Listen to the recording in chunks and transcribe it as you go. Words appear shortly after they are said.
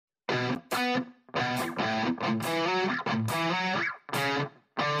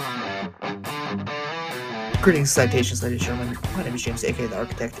Greetings, citations, ladies and gentlemen. My name is James, aka the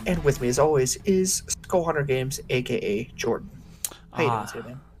Architect, and with me, as always, is Skull Hunter Games, aka Jordan. How you doing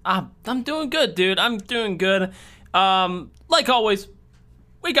today, man? I'm doing good, dude. I'm doing good. Like always,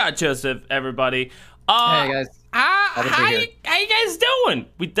 we got Joseph, everybody. Hey guys. How you guys doing?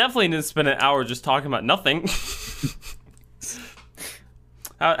 We definitely didn't spend an hour just talking about nothing.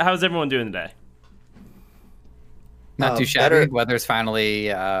 How's everyone doing today? Not too shabby. Better. Weather's finally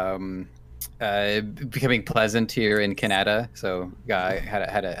becoming pleasant here in Canada. So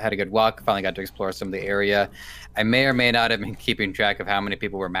had a good walk. Finally got to explore some of the area. I may or may not have been keeping track of how many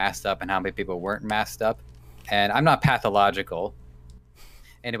people were masked up and how many people weren't masked up. And I'm not pathological.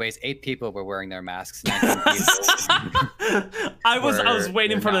 Anyways, 8 people were wearing their masks. 19 people I was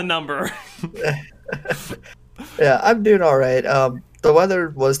waiting for the number. Yeah, I'm doing all right. The weather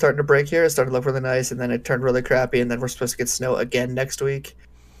was starting to break here. It started to look really nice, and then it turned really crappy, and then we're supposed to get snow again next week.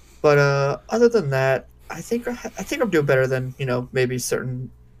 But other than that, I think I'm doing better than, maybe certain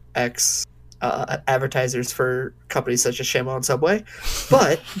advertisers for companies such as Shamo and Subway.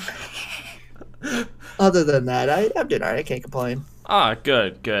 But other than that, I'm doing all right. I can't complain.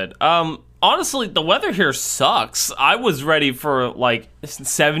 Good. Honestly, the weather here sucks. I was ready for like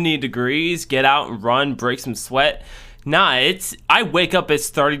 70 degrees, get out and run, break some sweat. Nah, I wake up, it's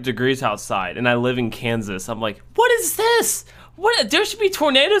 30 degrees outside, and I live in Kansas. I'm like, what is this? There should be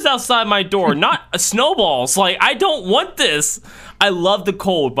tornadoes outside my door, not snowballs. Like, I don't want this. I love the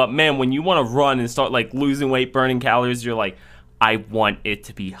cold, but man, when you want to run and start like losing weight, burning calories, you're like, I want it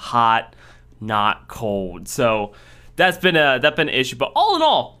to be hot, not cold. So that's been an issue. But all in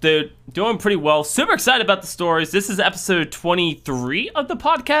all, dude, doing pretty well. Super excited about the stories. This is episode 23 of the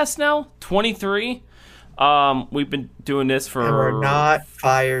podcast now. 23. We've been doing this for... And we're not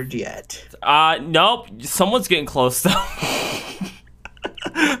fired yet. Nope. Someone's getting close, though.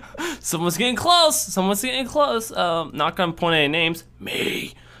 Someone's getting close. Not gonna point any names.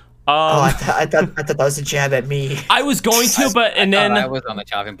 Me. I thought that was a jab at me. I was going to, but then I was on the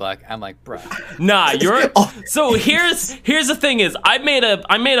chopping block. I'm like, bro. Nah, you're. So here's the thing is, I made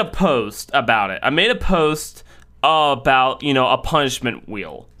a post about it. I made a post about a punishment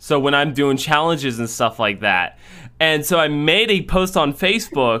wheel. So when I'm doing challenges and stuff like that, and so I made a post on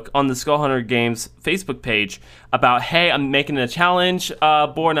Facebook on the Skull Hunter Games Facebook page about, hey, I'm making a challenge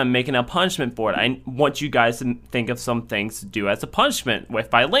board and I'm making a punishment board. I want you guys to think of some things to do as a punishment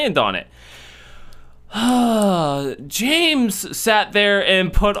if I land on it. James sat there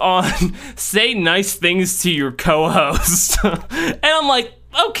and put on say nice things to your co-host. And I'm like,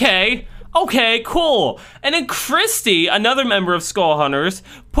 okay, cool. And then Christy, another member of Skull Hunters,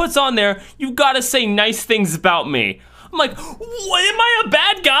 puts on there, you gotta say nice things about me. I'm like, what, am I a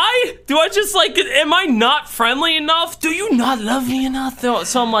bad guy? Do I just am I not friendly enough? Do you not love me enough?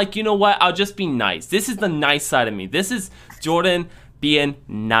 So I'm like, you know what? I'll just be nice. This is the nice side of me. This is Jordan being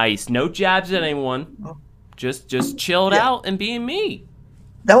nice. No jabs at anyone. Just chilled out and being me.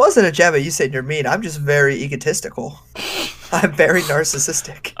 That wasn't a jab at you saying you're mean. I'm just very egotistical. I'm very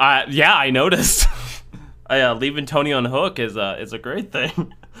narcissistic. Yeah, I noticed. Leaving Tony on the hook is a great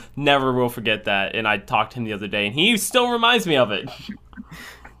thing. Never will forget that. And I talked to him the other day, and he still reminds me of it.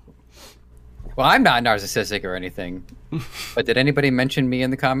 Well, I'm not narcissistic or anything. But did anybody mention me in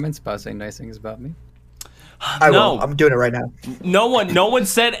the comments about saying nice things about me? I will. I'm doing it right now. No one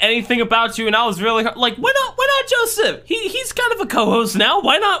said anything about you, and I was really like, why not Joseph? He's kind of a co-host now.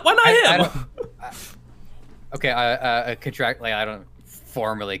 Why not him? Okay, contract. Like, I don't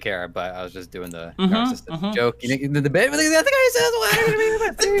formally care, but I was just doing the narcissistic joke. The bit. I think I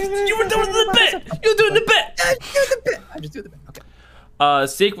said you were doing the bit. You were doing the bit. I just do the bit. Okay.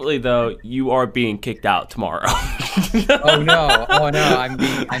 Secretly though, you are being kicked out tomorrow. Oh no! I'm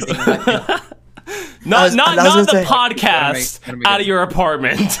being not the podcast out of your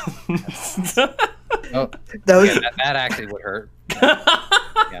apartment. That actually would hurt.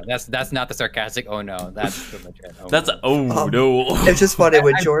 Yeah, that's not the sarcastic. Oh no, that's the legit. Oh, no. It's just funny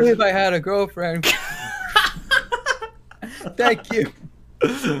when Jordan. If I had a girlfriend. Thank you.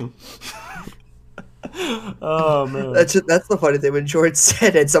 Oh man, That's the funny thing when Jordan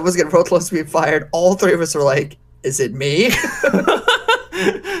said it. Someone's getting real close to being fired. All 3 of us were like, "Is it me?"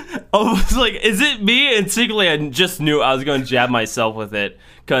 I was like, is it me? And secretly, I just knew I was going to jab myself with it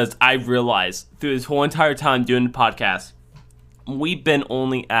because I realized through this whole entire time doing the podcast, we've been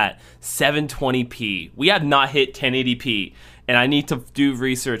only at 720p. We have not hit 1080p, and I need to do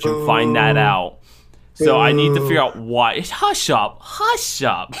research and find that out. So I need to figure out why. Hush up.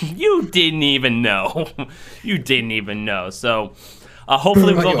 You didn't even know. So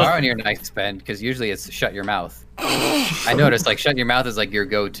Hopefully, with Well, all you are on the your nice spend because usually it's shut your mouth. I noticed like shut your mouth is like your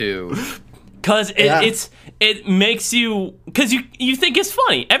go-to. because Yeah. it makes you because you think it's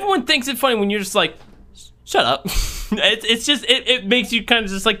funny. Everyone thinks it's funny when you're just like, shut up. It's just it makes you kind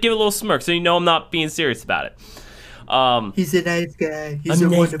of just like give a little smirk, so you know I'm not being serious about it. He's a nice guy. He's A a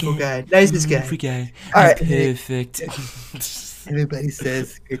nice wonderful guy. guy. Nicest guy. Every guy. All right. Perfect. Everybody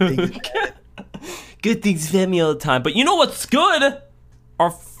says good things about it. Good things about me all the time. But you know what's good?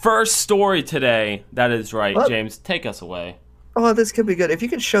 Our first story today. That is right, What? James. Take us away. Oh, this could be good. If you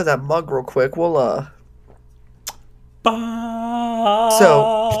could show that mug real quick, we'll So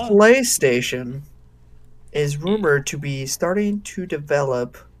PlayStation is rumored to be starting to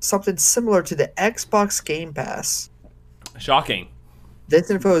develop something similar to the Xbox Game Pass. Shocking. This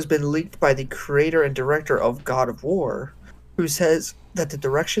info has been leaked by the creator and director of God of War, who says that the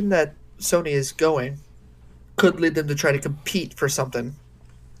direction that Sony is going could lead them to try to compete for something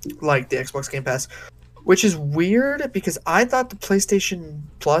like the Xbox Game Pass, which is weird because I thought the PlayStation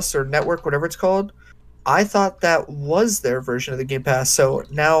Plus or Network, whatever it's called, I thought that was their version of the Game Pass. So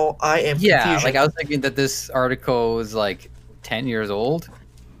now I am Yeah, confused. like I was thinking that this article was like 10 years old.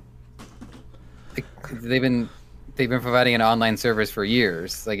 Like, they've been providing an online service for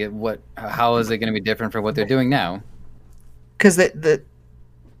years. Like, how is it going to be different from what they're doing now? Because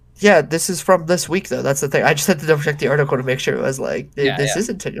yeah, this is from this week though. That's the thing. I just had to double check the article to make sure it was like Yeah, this yeah.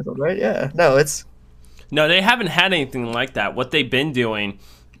 isn't 10 years old, right? Yeah, no, it's No, they haven't had anything like that. What they've been doing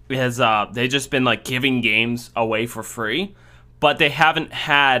is they just been like giving games away for free, but they haven't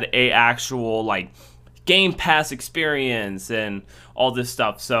had a actual like Game Pass experience and all this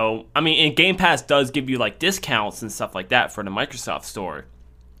stuff. So I mean, and Game Pass does give you like discounts and stuff like that for the Microsoft Store,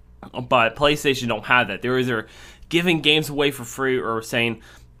 but PlayStation don't have that. They're either giving games away for free or saying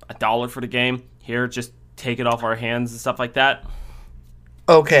 $1 for the game. Here, just take it off our hands and stuff like that.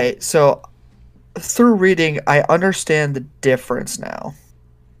 okay. So through reading, I understand the difference now.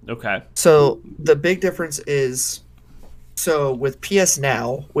 Okay. So the big difference is, so with PS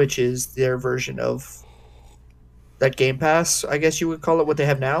Now, which is their version of that Game Pass, I guess you would call it, what they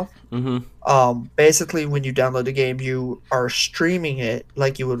have now. Basically, when you download the game, you are streaming it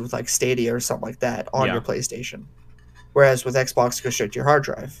like you would with like Stadia or something like that on Yeah. your PlayStation. Whereas with Xbox, it goes straight to your hard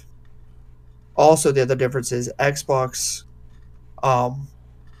drive. Also, the other difference is Xbox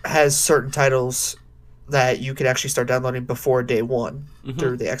has certain titles that you can actually start downloading before day one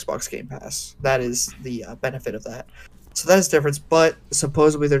through the Xbox Game Pass. That is the benefit of that. So that is the difference. But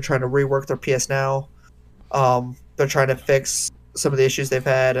supposedly they're trying to rework their PS Now. They're trying to fix some of the issues they've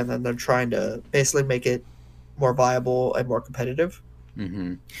had, and then they're trying to basically make it more viable and more competitive.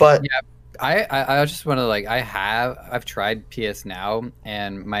 Mm-hmm. But yeah, I just want to like I've tried PS Now,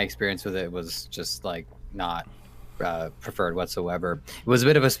 and my experience with it was just like not preferred whatsoever. It was a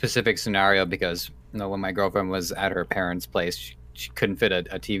bit of a specific scenario because when my girlfriend was at her parents' place, she couldn't fit a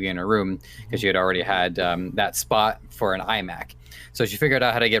TV in her room because she had already had that spot for an iMac. So she figured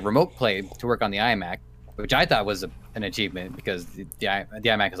out how to get remote play to work on the iMac, which I thought was an achievement because the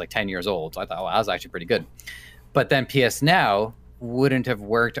iMac is like 10 years old. So I thought, oh, that was actually pretty good. But then PS Now wouldn't have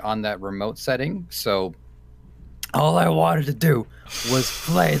worked on that remote setting. So all I wanted to do was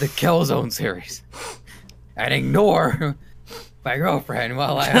play the Killzone series and ignore my girlfriend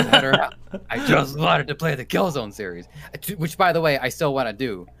while I was at her house. I just wanted to play the Killzone series, which, by the way, I still want to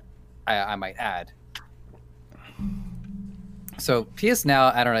do. I might add. So PS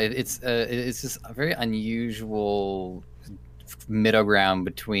Now, I don't know. It's just a very unusual middle ground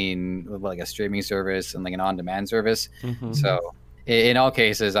between like a streaming service and like an on-demand service. So in all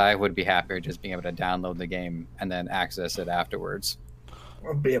cases, I would be happier just being able to download the game and then access it afterwards.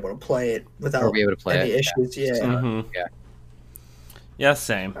 Or be able to play it without Or be able to play any it, issues. Yeah. Yeah,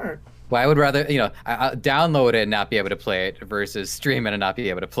 same. All right. Well, I would rather, I'll download it and not be able to play it versus stream it and not be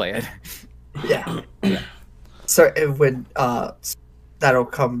able to play it. Yeah. So when that'll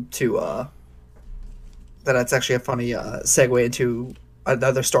come to that's actually a funny segue into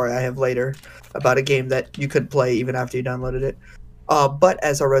another story I have later about a game that you could play even after you downloaded it. But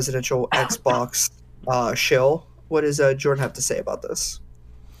as a residential Xbox shill, what does Jordan have to say about this?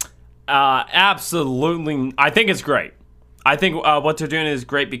 Absolutely. I think it's great. I think what they're doing is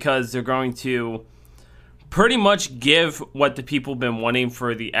great because they're going to pretty much give what the people have been wanting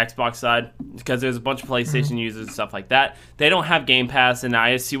for the Xbox side, because there's a bunch of PlayStation users and stuff like that. They don't have Game Pass, and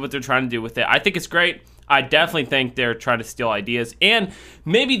I see what they're trying to do with it. I think it's great. I definitely think they're trying to steal ideas, and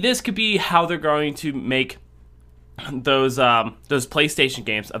maybe this could be how they're going to make those PlayStation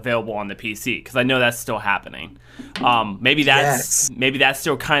games available on the PC, because I know that's still happening. Maybe that's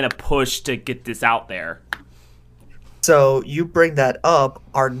still kind of pushed to get this out there. So you bring that up.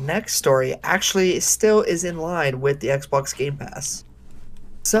 Our next story actually still is in line with the Xbox Game Pass.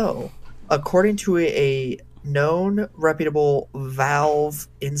 So, according to a known, reputable Valve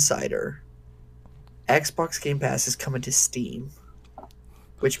insider, Xbox Game Pass is coming to Steam,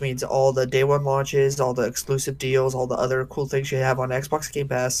 which means all the day one launches, all the exclusive deals, all the other cool things you have on Xbox Game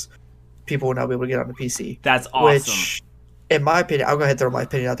Pass, people will now be able to get on the PC. That's awesome. Which, in my opinion, I'll go ahead and throw my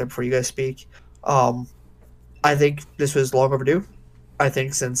opinion out there before you guys speak. I think this was long overdue. I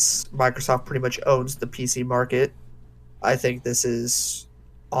think since Microsoft pretty much owns the PC market, I think this is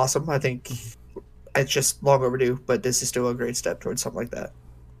awesome. I think it's just long overdue, but this is still a great step towards something like that.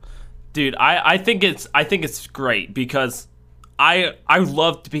 Dude, I think it's great because I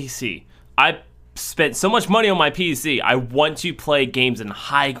love the PC. I spent so much money on my PC. I want to play games in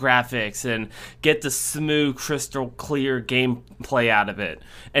high graphics and get the smooth, crystal clear gameplay out of it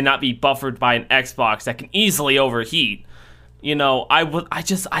and not be buffered by an Xbox that can easily overheat. You know, I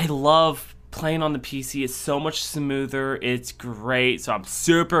love playing on the PC. It's so much smoother. It's great. So I'm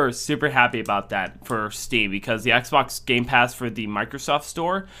super, super happy about that for Steam because the Xbox Game Pass for the Microsoft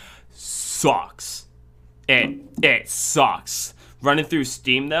Store sucks. It sucks. Running through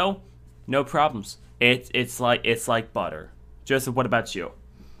Steam though, no problems. It's like butter. Joseph, what about you?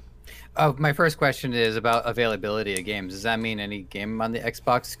 My first question is about availability of games. Does that mean any game on the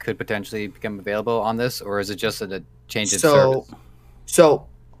Xbox could potentially become available on this, or is it just a change in service? So,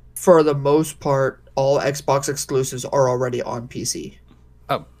 for the most part, all Xbox exclusives are already on PC.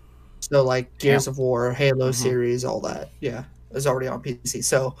 Oh, So, like Gears of War, Halo series, all that, yeah, is already on PC.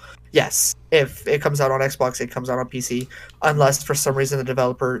 So, yes, if it comes out on Xbox, it comes out on PC, unless for some reason the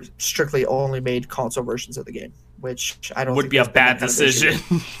developer strictly only made console versions of the game, which I don't Would think be a there's been bad that kind of issue.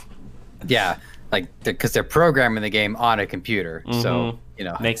 decision. yeah, like because they're programming the game on a computer, so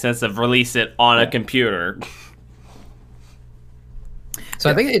Makes sense to release it on a computer.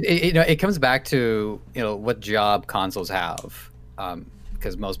 So I think it comes back to what job consoles have,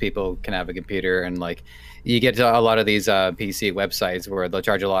 because most people can have a computer, and like you get to a lot of these PC websites where they'll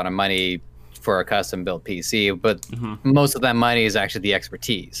charge a lot of money for a custom built PC, but most of that money is actually the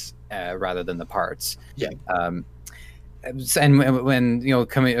expertise rather than the parts. Yeah. And when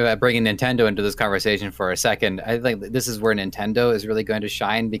coming bringing Nintendo into this conversation for a second, I think this is where Nintendo is really going to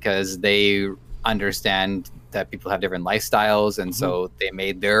shine because they understand that people have different lifestyles, and so they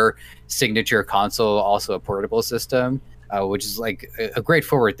made their signature console also a portable system, which is like a great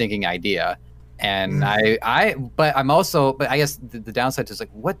forward-thinking idea. And but I guess the downside is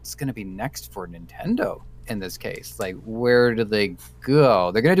like, what's going to be next for Nintendo in this case? Like, where do they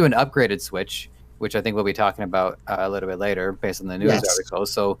go? They're going to do an upgraded Switch, which I think we'll be talking about a little bit later based on the news article.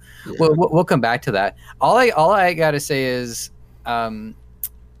 So we'll come back to that. All I got to say is, I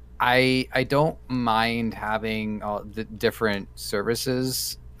don't mind having all the different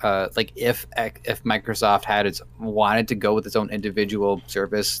services. Like if Microsoft wanted to go with its own individual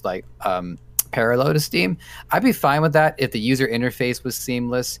service, like parallel to Steam, I'd be fine with that if the user interface was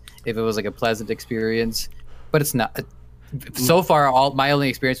seamless, if it was like a pleasant experience. But it's not. So far, my only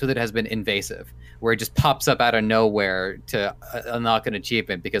experience with it has been invasive, where it just pops up out of nowhere to unlock an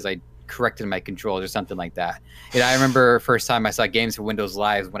achievement because I corrected my controls or something like that. And I remember first time I saw games for Windows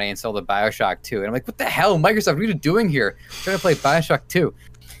Live when I installed the BioShock 2, and I'm like, what the hell, Microsoft, what are you doing here? I'm trying to play BioShock 2.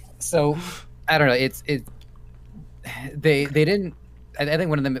 So I don't know. They didn't. I think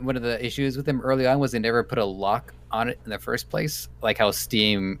one of the issues with them early on was they never put a lock on it in the first place, like how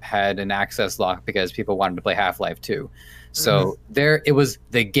Steam had an access lock because people wanted to play Half-Life 2. So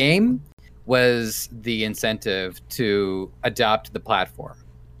the game was the incentive to adopt the platform.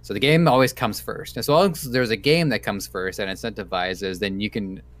 So the game always comes first. As long as there's a game that comes first that incentivizes, then you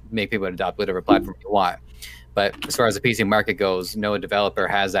can make people adopt whatever platform you want. But as far as the PC market goes, no developer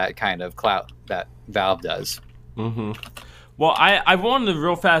has that kind of clout that Valve does. Well, I wanted to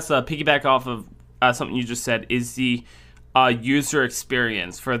real fast piggyback off of something you just said, is the user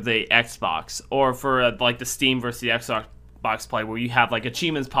experience for the Xbox, or for like the Steam versus the Xbox play, where you have like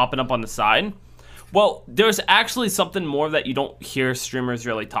achievements popping up on the side. Well, there's actually something more that you don't hear streamers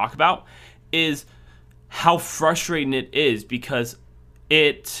really talk about, is how frustrating it is because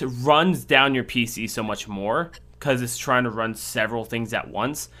it runs down your PC so much more because it's trying to run several things at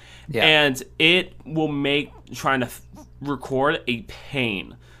once. Yeah. And it will make trying to record a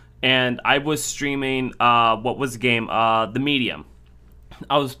pain. And I was streaming, what was the game? The Medium.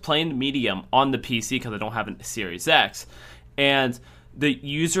 I was playing the Medium on the PC because I don't have a Series X. And the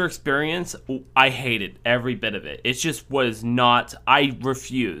user experience, I hated every bit of it. It just was not, I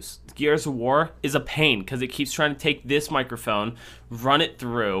refuse. Gears of War is a pain because it keeps trying to take this microphone, run it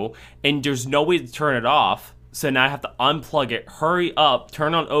through, and there's no way to turn it off So now I have to unplug it, hurry up,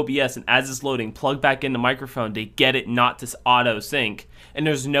 turn on OBS, and as it's loading, plug back in the microphone to get it not to auto sync. And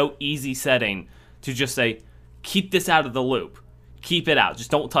there's no easy setting to just say, keep this out of the loop. Keep it out.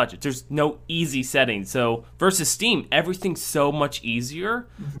 Just don't touch it. There's no easy setting. So versus Steam, everything's so much easier.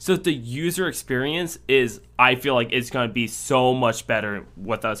 So the user experience is, I feel like it's going to be so much better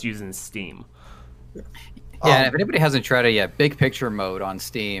with us using Steam. Yeah, and if anybody hasn't tried it yet, big picture mode on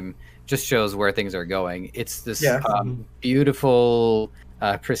Steam just shows where things are going. It's this beautiful,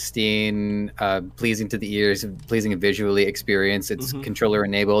 pristine, pleasing to the ears, pleasing visually experience. It's controller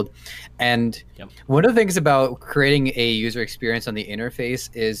enabled. And one of the things about creating a user experience on the interface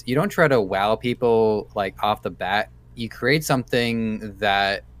is you don't try to wow people like off the bat. You create something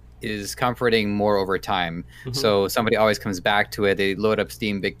that is comforting more over time. So somebody always comes back to it. They load up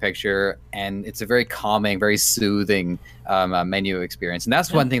Steam Big Picture, and it's a very calming, very soothing menu experience. And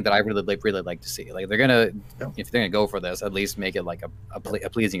that's one thing that I really like to see. Like, they're gonna, if they're gonna go for this, at least make it like a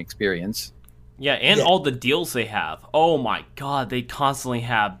pleasing experience. Yeah, and all the deals they have. Oh my god, they constantly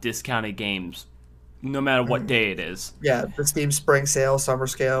have discounted games, no matter what day it is. Yeah, the Steam Spring Sale, Summer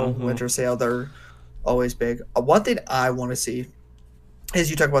Sale, Winter Sale, they're always big. One thing I want to see is,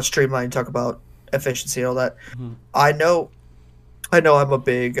 you talk about streamline, talk about efficiency and all that. I know I'm a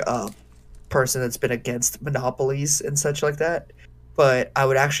big person that's been against monopolies and such like that, but I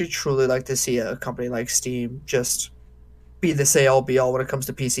would actually truly like to see a company like Steam just be the say all be all when it comes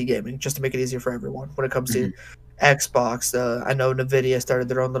to PC gaming, just to make it easier for everyone. When it comes to Xbox, I know Nvidia started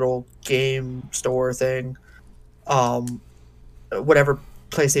their own little game store thing. Whatever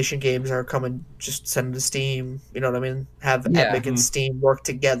PlayStation games are coming, just send them to Steam. You know what I mean? Have Epic and Steam work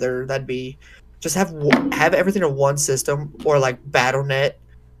together. That'd be, just have everything in one system, or like BattleNet,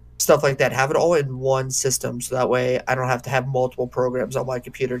 stuff like that. Have it all in one system, so that way I don't have to have multiple programs on my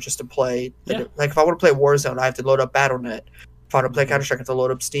computer just to play. Like, if I want to play Warzone, I have to load up BattleNet. If I want to play Counter-Strike, I have to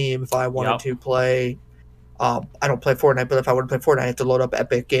load up Steam. If I wanted to play, I don't play Fortnite, but if I want to play Fortnite, I have to load up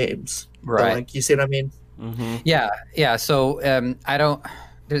Epic Games. Right. So, like, you see what I mean? Yeah. So I don't.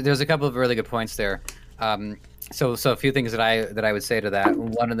 There's a couple of really good points there. So a few things that I would say to that.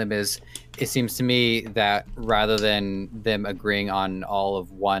 One of them is, it seems to me that rather than them agreeing on all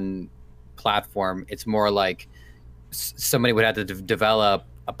of one platform, it's more like somebody would have to develop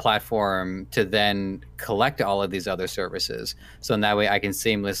a platform to then collect all of these other services. So in that way, I can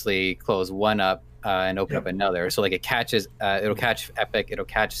seamlessly close one up and open up another. So like, it catches, it'll catch Epic, it'll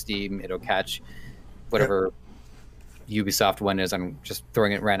catch Steam, it'll catch whatever Ubisoft one is. I'm just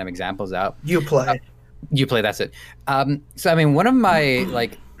throwing it random examples out. Uplay. Uplay, that's it. So I mean, one of my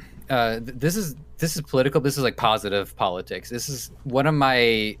like, this is political. This is like positive politics. This is one of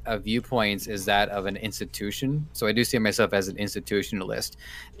my viewpoints, is that of an institution. So I do see myself as an institutionalist,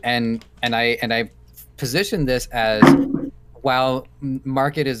 and I position this as, while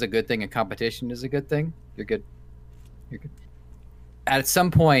market is a good thing and competition is a good thing, you're good. At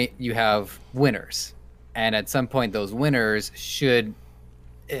some point, you have winners. And at some point, those winners should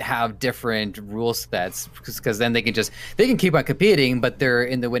have different rule sets, because then they can keep on competing, but they're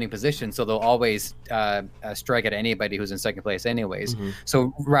in the winning position, so they'll always strike at anybody who's in second place anyways.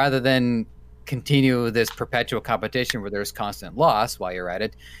 So rather than continue this perpetual competition where there's constant loss while you're at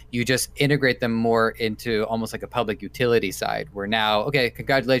it, you just integrate them more into almost like a public utility side, where now, okay,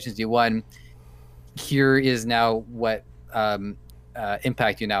 congratulations, you won. Here is now what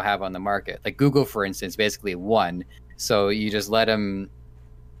impact you now have on the market. Like Google, for instance, basically won. So you just let them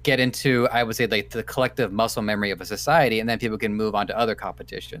get into, I would say, like the collective muscle memory of a society, and then people can move on to other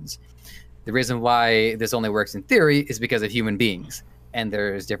competitions. The reason why this only works in theory is because of human beings, and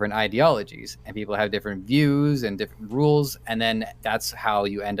there's different ideologies, and people have different views and different rules, and then that's how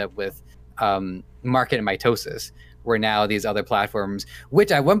you end up with market mitosis, where now these other platforms,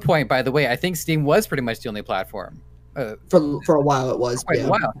 which at one point, by the way, I think Steam was pretty much the only platform. For a while it was quite a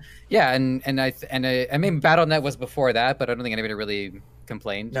while. Yeah, and I mean, BattleNet was before that, but I don't think anybody really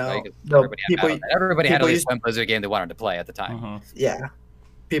complained. No, right? no, everybody had at least one Blizzard game they wanted to play at the time. Yeah,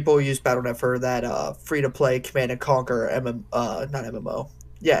 people use BattleNet for that free to play Command and Conquer not MMO.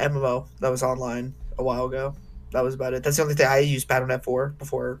 Yeah, MMO that was online a while ago. That was about it. That's the only thing I used BattleNet for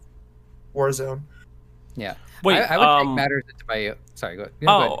before Warzone. Yeah. Wait, I would take matters into my. Sorry, go ahead. Go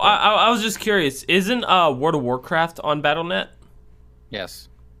ahead. I was just curious. Isn't World of Warcraft on BattleNet? Yes.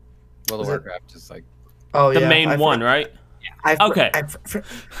 World of Warcraft is like the main one, right? Okay.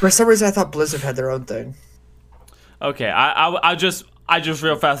 For some reason, I thought Blizzard had their own thing. Okay, I just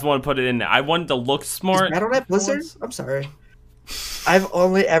real fast want to put it in there. I wanted to look smart. Is BattleNet Blizzard? I'm sorry. I've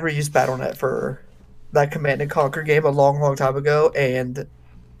only ever used BattleNet for that Command and Conquer game a long, long time ago, and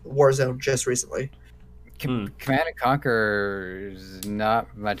Warzone just recently. Command and Conquer is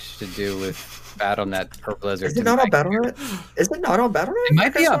not much to do with BattleNet or Blizzard. Is it not on BattleNet? Is it not on BattleNet? It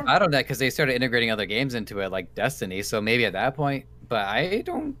might be on BattleNet because they started integrating other games into it, like Destiny. So maybe at that point, but I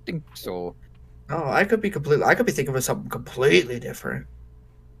don't think so. Oh, I could be thinking of something completely different.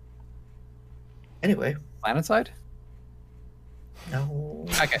 Anyway, PlanetSide? no.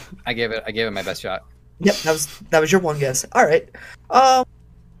 Okay, I gave it my best shot. Yep, that was your one guess. All right.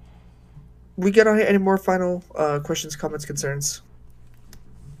 We get on any more final questions, comments, concerns?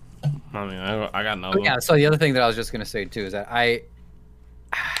 I mean, I got no. Yeah. So the other thing that I was just gonna say too is that I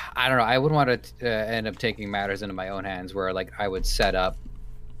don't know. I wouldn't want to end up taking matters into my own hands, where like I would set up.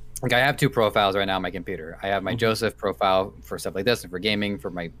 Like I have two profiles right now on my computer. I have my Joseph profile for stuff like this and for gaming, for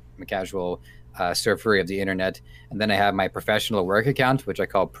my casual surf free of the internet, and then I have my professional work account, which I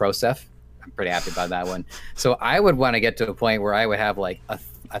call ProSef. I'm pretty happy about that one. So I would want to get to a point where I would have like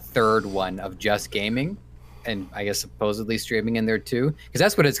a third one of just gaming, and I guess supposedly streaming in there too, because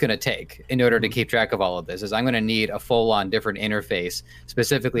that's what it's going to take in order to keep track of all of this. Is I'm going to need a full-on different interface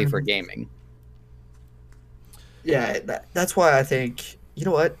specifically for gaming. Yeah, that's why I think, you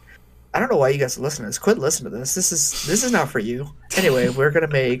know what? I don't know why you guys are listening to this. Quit listening to this. This is not for you. Anyway, we're gonna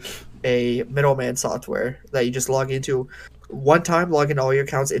make a middleman software that you just log into one time, log in all your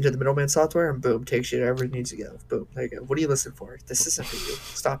accounts into the middleman software, and boom, takes you to wherever it needs to go. Boom, there you go. What are you listening for? This isn't for you.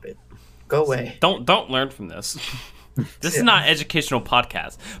 Stop it. Go away. Don't learn from this. This is not an educational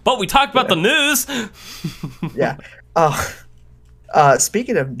podcast, but we talked about the news. Yeah.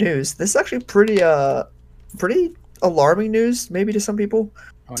 Speaking of news, this is actually pretty alarming news, maybe to some people.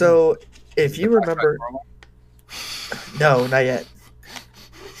 Oh, So, if you remember, no, not yet. I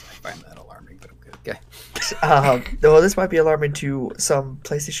find that alarming, but I'm good. Okay. Well, this might be alarming to some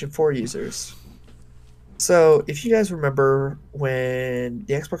PlayStation 4 users. So, if you guys remember when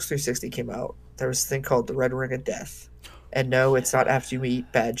the Xbox 360 came out, there was a thing called the Red Ring of Death. And no, it's not after you eat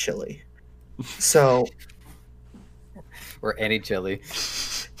bad chili. So, Or any chili.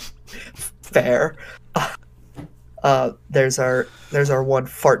 fair. There's our one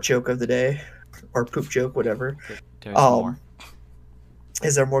fart joke of the day, or poop joke, whatever. There's more.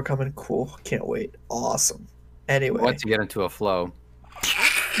 Is there more coming? Cool. Can't wait. Awesome. Anyway, Once you get into a flow.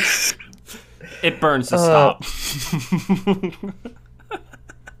 It burns to stop.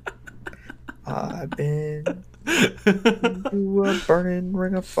 I've been into a burning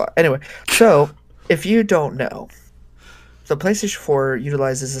ring of fire. Anyway, so if you don't know, the PlayStation 4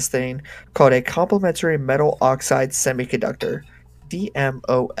 utilizes this thing called a complementary metal oxide semiconductor,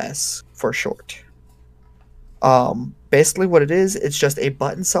 DMOS for short. Basically what it is, it's just a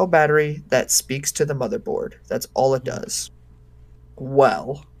button cell battery that speaks to the motherboard. That's all it does.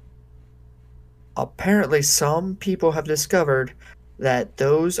 Well, apparently some people have discovered that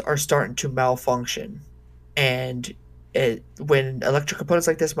those are starting to malfunction. And when electric components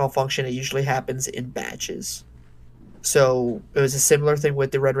like this malfunction, it usually happens in batches. So it was a similar thing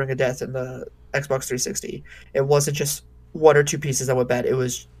with the Red Ring of Death and the Xbox 360. It wasn't just one or two pieces that went bad. It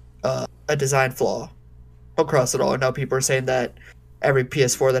was a design flaw across it all. And now people are saying that every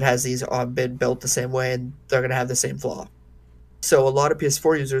PS4 that has these been built the same way, and they're going to have the same flaw. So a lot of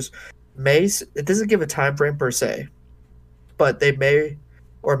PS4 users it doesn't give a time frame per se, but they may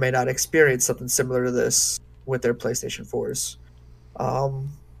or may not experience something similar to this with their PlayStation 4s.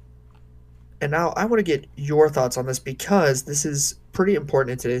 And now I want to get your thoughts on this, because this is pretty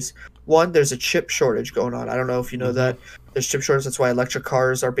important in today's. One, there's a chip shortage going on. I don't know if you know that. There's chip shortage. That's why electric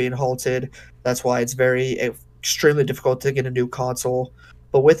cars are being halted. That's why it's extremely difficult to get a new console.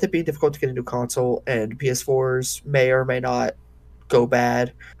 But with it being difficult to get a new console, and PS4s may or may not go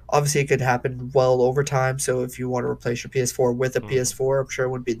bad, obviously it could happen well over time. So if you want to replace your PS4 with a PS4, I'm sure it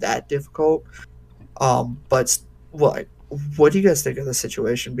wouldn't be that difficult. But what do you guys think of the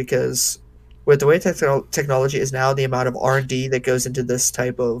situation? Because with the way technology is now, the amount of R&D that goes into this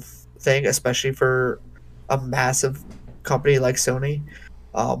type of thing, especially for a massive company like Sony,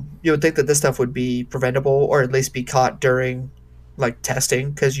 you would think that this stuff would be preventable, or at least be caught during like testing,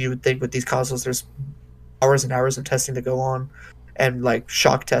 because you would think with these consoles there's hours and hours of testing to go on, and like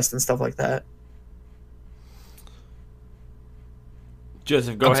shock tests and stuff like that.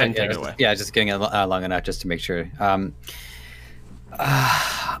 Joseph, go ahead and take it away. Yeah, just getting long enough just to make sure. I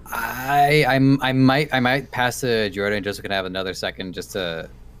might pass to Jordan just so we can have another second just to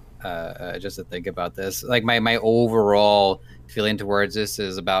think about this. Like my overall feeling towards this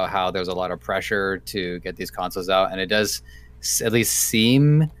is about how there's a lot of pressure to get these consoles out, and it does at least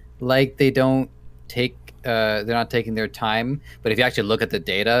seem like they don't take they're not taking their time. But if you actually look at the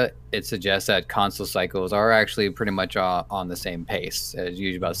data, it suggests that console cycles are actually pretty much on the same pace, as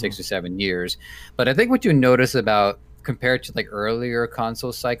usually about 6 or 7 years. But I think what you notice about compared to like earlier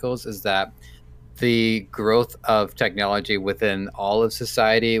console cycles is that the growth of technology within all of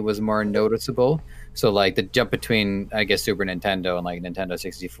society was more noticeable. So like the jump between, I guess, Super Nintendo and like Nintendo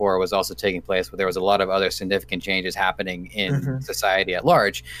 64 was also taking place, but there was a lot of other significant changes happening in society at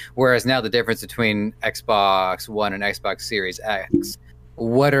large. Whereas now the difference between Xbox One and Xbox Series X,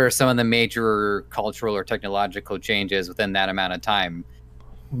 what are some of the major cultural or technological changes within that amount of time?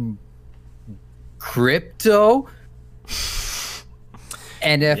 Crypto?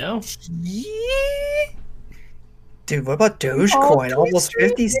 NFT? Dude, what about Dogecoin? Almost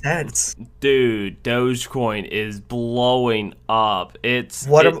 50 cents. Dude, Dogecoin is blowing up. It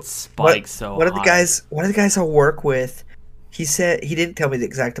spiked so One of high. the guys I work with, he said he didn't tell me the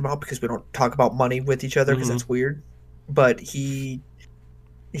exact amount because we don't talk about money with each other because that's weird. But he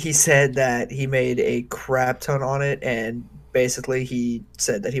said that he made a crap ton on it, and basically he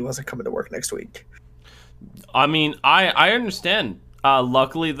said that he wasn't coming to work next week. I mean, I understand.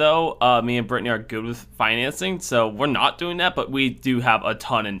 Luckily, though, me and Brittany are good with financing, so we're not doing that, but we do have a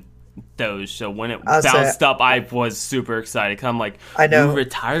ton in Doge. So when it bounced up, I was super excited. Cause I'm like, I know.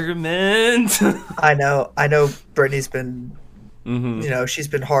 Retirement. I know. Brittany's been, she's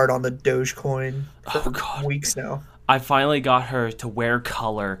been hard on the Dogecoin for weeks now. I finally got her to wear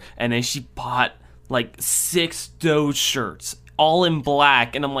color, and then she bought like 6 Doge shirts, all in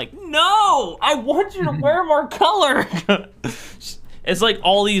black, and I'm like, no, I want you to wear more color. It's like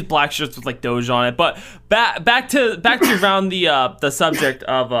all these black shirts with like Doge on it. But back to around the subject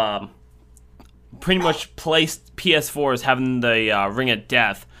of pretty much placed PS4s having the ring of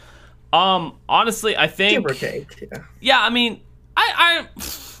death. Honestly, I think give or take, yeah. Yeah, I mean, I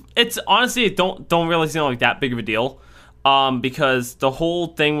it's honestly don't really seem like that big of a deal. Because the whole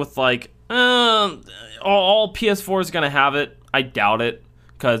thing with like all PS4 is gonna have it, I doubt it.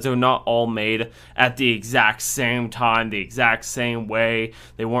 Because they're not all made at the exact same time, the exact same way.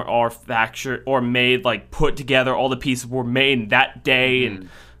 They weren't all manufactured or made, like, put together. All the pieces were made that day. And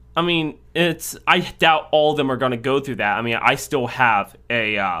I mean, I doubt all of them are going to go through that. I mean, I still have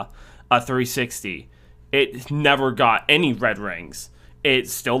a 360. It never got any red rings. It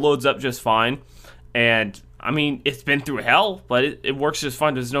still loads up just fine. And I mean, it's been through hell, but it works just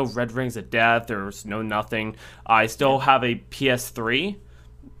fine. There's no red rings of death. There's no nothing. I still have a PS3.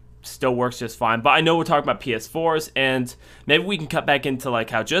 Still works just fine. But I know we're talking about PS4s, and maybe we can cut back into like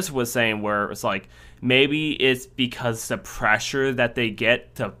how Joseph was saying, where it's like maybe it's because the pressure that they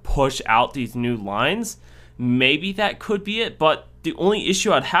get to push out these new lines. Maybe that could be it. But the only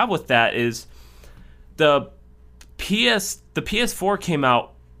issue I'd have with that is the PS4 came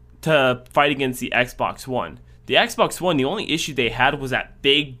out to fight against the Xbox One. The Xbox One, the only issue they had was that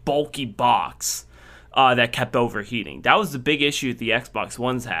big bulky box. That kept overheating. That was the big issue the Xbox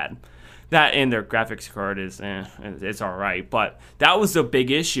Ones had. That and their graphics card it's all right, but that was the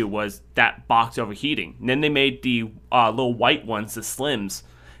big issue, was that box overheating. And then they made the little white ones, the Slims,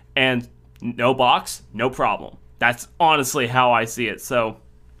 and no box, no problem. That's honestly how I see it. So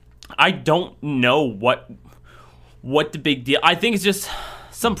I don't know what the big deal. I think it's just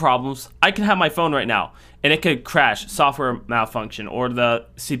some problems. I can have my phone right now and it could crash, software malfunction, or the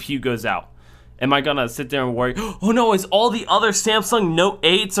CPU goes out. Am I gonna sit there and worry, oh no, is all the other Samsung Note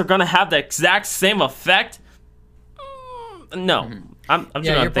 8s are gonna have the exact same effect? No. I'm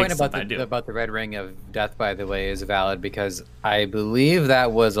yeah, your point about the red ring of death, by the way, is valid, because I believe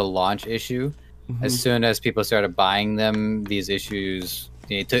that was a launch issue. As soon as people started buying them, these issues,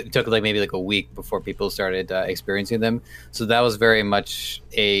 it took like maybe like a week before people started experiencing them. So that was very much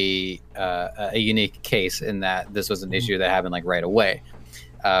a unique case, in that this was an issue that happened like right away.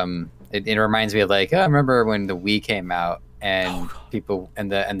 It reminds me of like, I remember when the Wii came out, and people and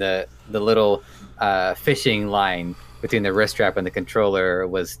the little fishing line between the wrist strap and the controller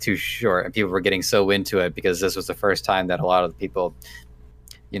was too short, and people were getting so into it because this was the first time that a lot of the people,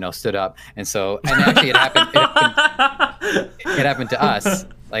 stood up. And so, and actually it happened to us.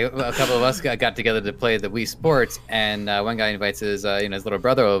 Like a couple of us got together to play the Wii Sports, and one guy invites his his little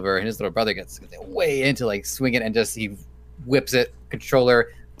brother over, and his little brother gets way into like swinging, and just he whips it, controller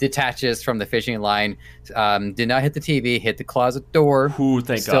detaches from the fishing line, did not hit the TV, hit the closet door. Ooh,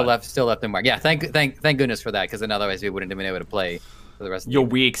 thank God. Still left the mark. Yeah, thank goodness for that, because then otherwise we wouldn't have been able to play for the rest of your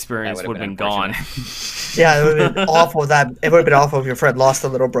the Wii experience would have been gone. Yeah, it would have been awful. It would have been awful if your friend lost a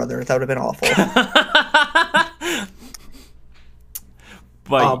little brother. That would have been awful.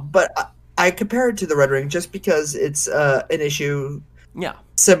 But I compare it to the Red Ring just because it's an issue Yeah.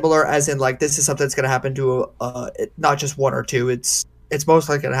 Similar as in like this is something that's going to happen to not just one or two. It's most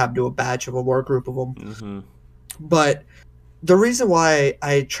likely going to happen to a batch of them or a group of them. Mm-hmm. But the reason why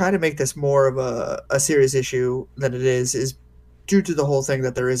I try to make this more of a serious issue than it is due to the whole thing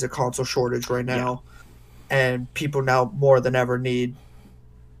that there is a console shortage right now, and people now more than ever need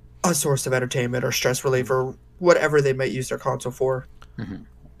a source of entertainment or stress relief or whatever they might use their console for. Mm-hmm.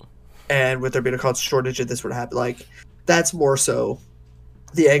 And with there being a console shortage, if this would happen, like that's more so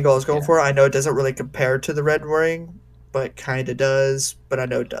the angle I was going Yeah. for. I know it doesn't really compare to the Red Ring, but kind of does. But I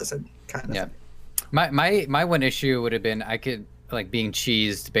know it doesn't. Kind of. Yeah. My one issue would have been I could like being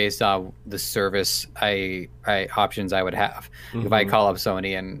cheesed based on the service I options I would have. If I call up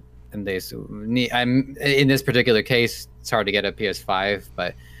Sony and I'm in this particular case, it's hard to get a PS5,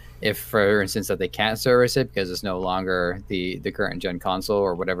 but if for instance that they can't service it because it's no longer the current gen console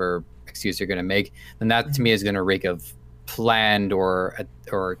or whatever excuse you're going to make, then that to me is going to reek of planned or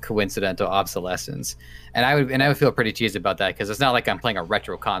coincidental obsolescence. And I would feel pretty cheesed about that because it's not like I'm playing a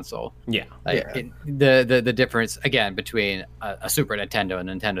retro console. Yeah. Like the difference again between a Super Nintendo and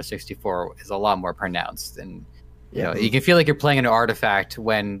Nintendo 64 is a lot more pronounced, and you know, you can feel like you're playing an artifact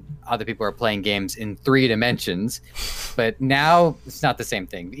when other people are playing games in 3 dimensions. But now it's not the same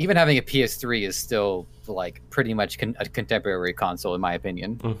thing. Even having a PS3 is still like pretty much a contemporary console, in my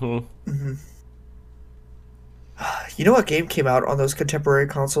opinion. You know what game came out on those contemporary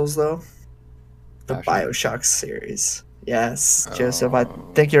consoles though? The BioShock. BioShock series. Yes, Joseph. I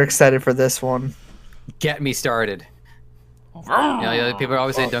think you're excited for this one. Get me started. You know, people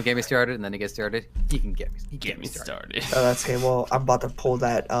always say, "Don't get me started," and then it gets started. You can get me started. Oh, that's okay. Well, I'm about to pull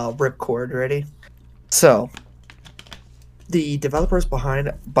that ripcord. Ready? So, the developers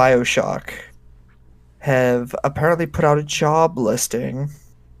behind BioShock have apparently put out a job listing,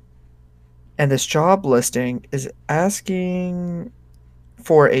 and this job listing is asking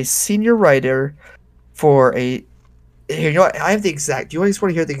for a senior writer for a. Here, you know what? I have the exact. Do you guys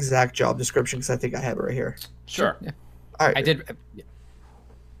want to hear the exact job description? Because I think I have it right here. Sure. Yeah. All right. I did.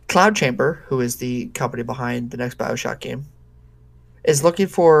 Cloud Chamber, who is the company behind the next BioShock game, is looking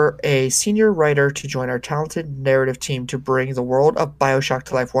for a senior writer to join our talented narrative team to bring the world of BioShock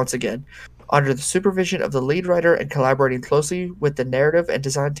to life once again. Under the supervision of the lead writer and collaborating closely with the narrative and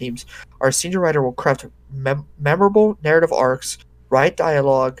design teams, our senior writer will craft memorable narrative arcs, write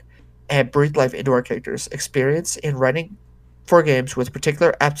dialogue, and breathe life into our characters. Experience in writing for games with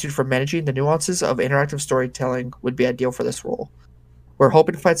particular aptitude for managing the nuances of interactive storytelling would be ideal for this role. We're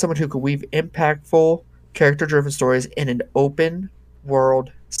hoping to find someone who can weave impactful, character-driven stories in an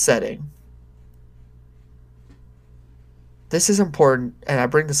open-world setting. This is important, and I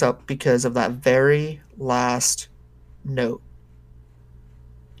bring this up because of that very last note.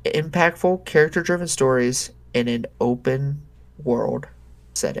 Impactful, character-driven stories in an open-world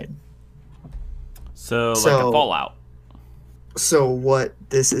setting. So, like a Fallout. So what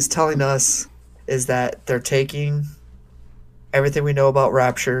this is telling us is that they're taking everything we know about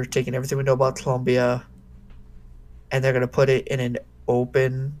Rapture, taking everything we know about Columbia, and they're going to put it in an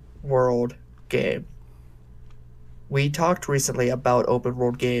open world game. We talked recently about open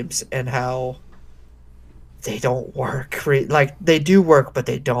world games and how they don't work. Like, they do work, but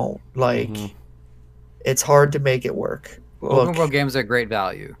they don't. Like, it's hard to make it work. Open world games are great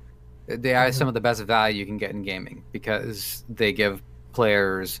value. They are some of the best value you can get in gaming because they give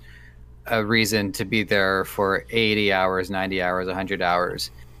players a reason to be there for 80 hours, 90 hours, 100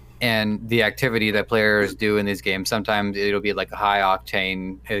 hours. And the activity that players do in these games, sometimes it'll be like a high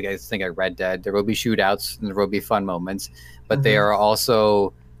octane, I think like Red Dead, there will be shootouts and there will be fun moments, but they are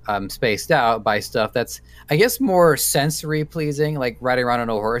also spaced out by stuff that's, I guess, more sensory pleasing. Like riding around on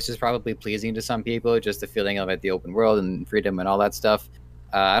a horse is probably pleasing to some people, just the feeling of it, the open world and freedom and all that stuff.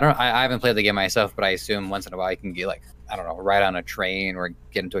 I haven't played the game myself, but I assume once in a while you can get like, I don't know, ride on a train or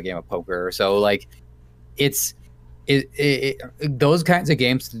get into a game of poker. So like, those kinds of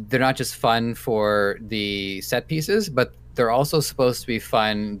games, they're not just fun for the set pieces, but they're also supposed to be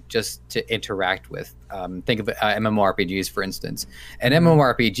fun just to interact with. Think of MMORPGs, for instance. An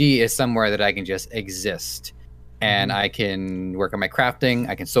MMORPG is somewhere that I can just exist. And I can work on my crafting.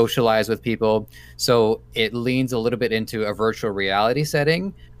 I can socialize with people. So it leans a little bit into a virtual reality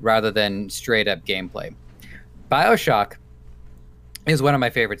setting rather than straight up gameplay. BioShock is one of my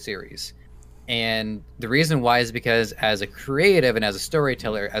favorite series. And the reason why is because as a creative and as a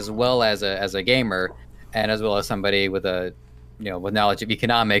storyteller, as well as a gamer, and as well as somebody with with knowledge of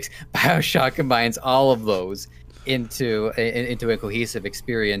economics, BioShock combines all of those into a cohesive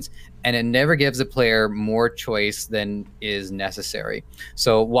experience, and it never gives a player more choice than is necessary.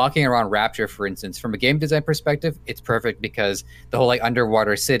 So walking around Rapture, for instance, from a game design perspective, it's perfect because the whole like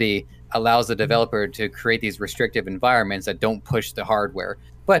underwater city allows the developer to create these restrictive environments that don't push the hardware.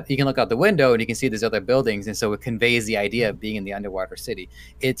 But you can look out the window and you can see these other buildings, and so it conveys the idea of being in the underwater city.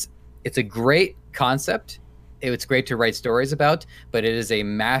 It's a great concept. It's great to write stories about, but it is a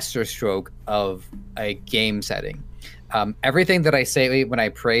masterstroke of a game setting. Everything that I say when I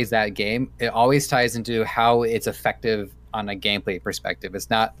praise that game, it always ties into how it's effective on a gameplay perspective.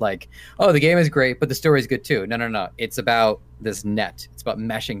 It's not like, oh, the game is great, but the story is good too. No, no, no. It's about this net. It's about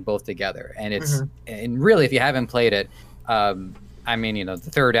meshing both together, and and really, if you haven't played it, I mean, the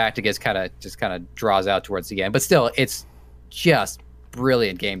third act it gets kind of draws out towards the end, but still, it's just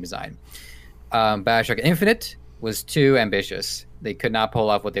brilliant game design. Bioshock Infinite was too ambitious. They could not pull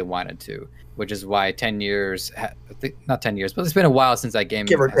off what they wanted to, which is why 10 years, not 10 years, but it's been a while since that game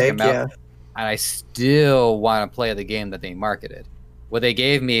Give or has take, come out. yeah. And I still want to play the game that they marketed. What they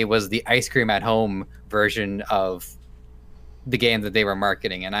gave me was the ice cream at home version of the game that they were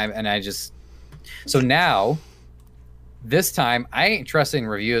marketing. So now, this time, I ain't trusting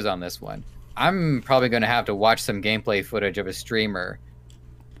reviews on this one. I'm probably going to have to watch some gameplay footage of a streamer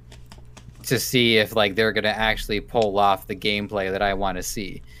to see if like they're going to actually pull off the gameplay that I want to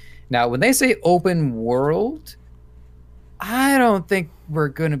see. Now, when they say open world, I don't think we're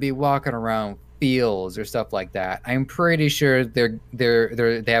going to be walking around fields or stuff like that. I'm pretty sure they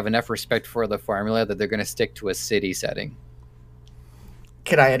have enough respect for the formula that they're going to stick to a city setting.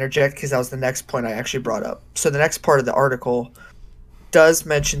 Can I interject? Because that was the next point I actually brought up. So the next part of the article does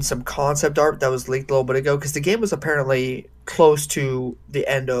mention some concept art that was leaked a little bit ago, because the game was apparently close to the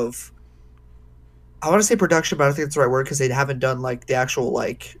end of, I want to say production, but I don't think that's the right word, because they haven't done like the actual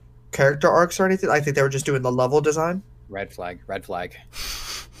like character arcs or anything. I think they were just doing the level design. Red flag. But what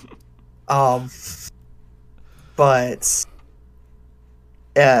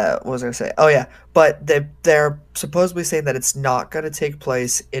was I gonna say? Oh yeah, but they're supposedly saying that it's not gonna take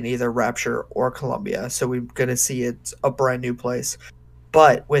place in either Rapture or Columbia, so we're gonna see it's a brand new place.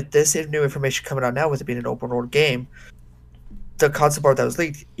 But with this new information coming out now, with it being an open world game, the concept art that was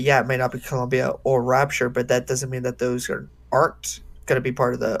leaked, yeah, it may not be Columbia or Rapture, but that doesn't mean that those aren't going to be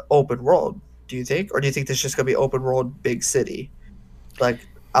part of the open world. Do you think, or do you think this is just going to be open world, big city, like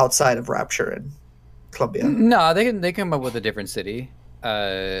outside of Rapture and Columbia? No, they come up with a different city.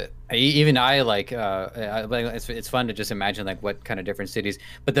 Even I like it's fun to just imagine like what kind of different cities.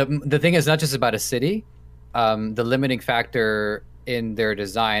 But the thing is not just about a city. The limiting factor in their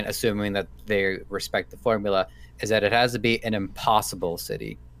design, assuming that they respect the formula, is that it has to be an impossible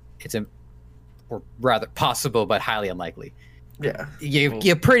city. Or rather possible, but highly unlikely. Yeah.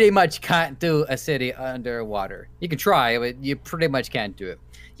 You pretty much can't do a city underwater. You can try, but you pretty much can't do it.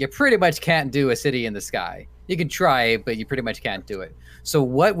 You pretty much can't do a city in the sky. You can try, but you pretty much can't do it. So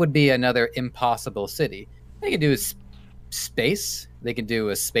what would be another impossible city? They can do space. They can do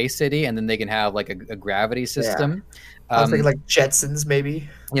a space city, and then they can have like a gravity system. Yeah. I was thinking like Jetsons, maybe.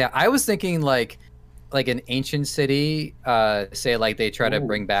 Yeah, I was thinking like an ancient city. Say like they try to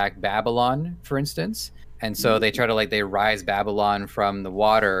bring back Babylon, for instance, and so they try to they rise Babylon from the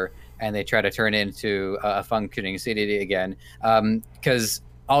water, and they try to turn it into a functioning city again. Because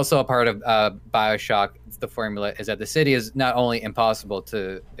also a part of Bioshock, the formula is that the city is not only impossible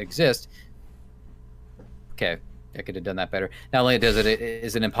to exist. Okay, I could have done that better. Not only does it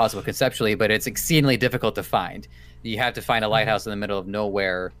isn't impossible conceptually, but it's exceedingly difficult to find. You have to find a lighthouse in the middle of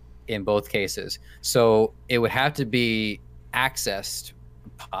nowhere in both cases. So it would have to be accessed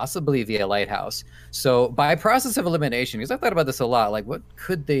possibly via lighthouse. So by process of elimination, because I thought about this a lot, like what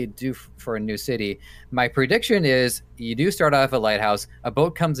could they do for a new city? My prediction is you do start off a lighthouse, a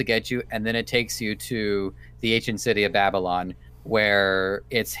boat comes to get you, and then it takes you to the ancient city of Babylon, where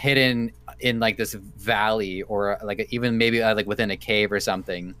it's hidden in like this valley, or like even maybe like within a cave or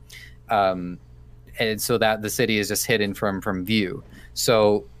something. And so that the city is just hidden from view.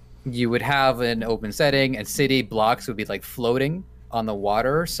 So you would have an open setting, and city blocks would be like floating on the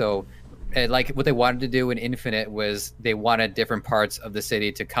water. So like what they wanted to do in Infinite was they wanted different parts of the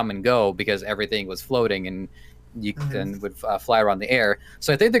city to come and go because everything was floating, and you then would fly around the air.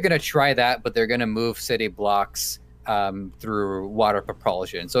 So I think they're going to try that, but they're going to move city blocks through water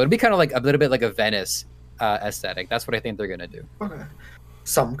propulsion. So it'd be kind of like a little bit like a Venice aesthetic. That's what I think they're going to do. Okay.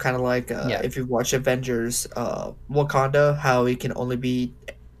 Something kind of like if you watch Avengers, Wakanda, how you can only be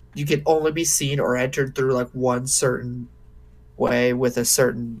seen or entered through like one certain way with a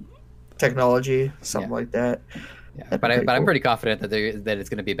certain technology, something like that. Yeah, That'd be but pretty I'm cool. pretty confident that it's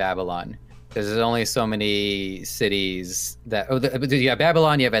going to be Babylon. Because there's only so many cities that you have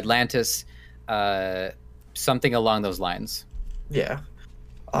Babylon, you have Atlantis, something along those lines. Yeah.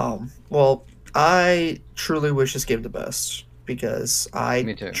 Well, I truly wish this game the best because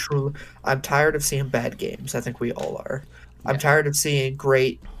Me too. I'm tired of seeing bad games. I think we all are. I'm Yeah. tired of seeing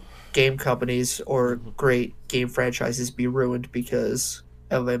great game companies or great game franchises be ruined because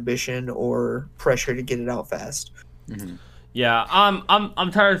of ambition or pressure to get it out fast. Hmm. Yeah,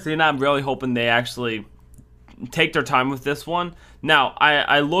 I'm tired of seeing that. I'm really hoping they actually take their time with this one. Now,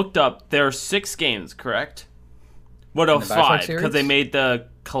 I looked up. There are 6 games, correct? What In oh, the BioShock 5 because they series? made the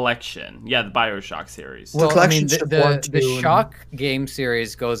collection. Yeah, the BioShock series. Well, I collection mean, should have one, the two, and Shock game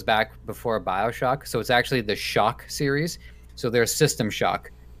series goes back before BioShock, so it's actually the Shock series. So there's System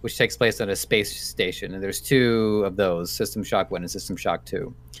Shock, which takes place on a space station, and there's 2 of those: System Shock 1 and System Shock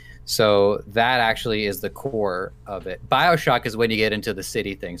 2. So that actually is the core of it. BioShock is when you get into the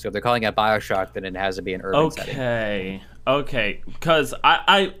city thing. So if they're calling it BioShock, then it has to be an urban setting. Okay, because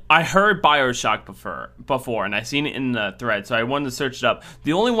I heard BioShock before, and I seen it in the thread, so I wanted to search it up.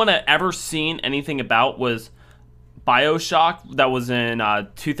 The only one I ever seen anything about was BioShock, that was in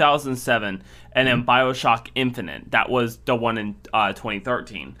 2007, and then BioShock Infinite, that was the one in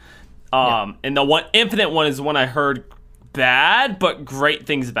 2013. And the one Infinite one is the one I heard bad but great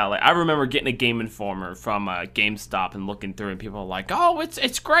things about. Like, I remember getting a Game Informer from GameStop and looking through, and people are like, "Oh,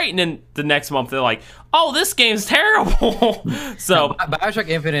 it's great," and then the next month they're like, "Oh, this game's terrible." So BioShock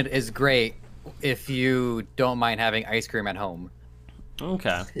Infinite is great if you don't mind having ice cream at home.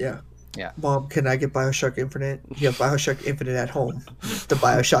 okay. yeah. Yeah. Mom, can I get BioShock Infinite? You have BioShock Infinite at home. The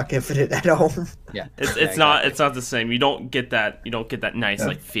BioShock Infinite at home. Yeah. It's not the same. You don't get that nice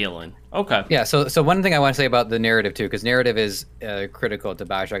like feeling. Okay. Yeah, so one thing I want to say about the narrative too, because narrative is critical to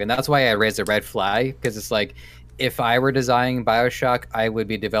BioShock, and that's why I raised a red flag, because it's like, if I were designing BioShock, I would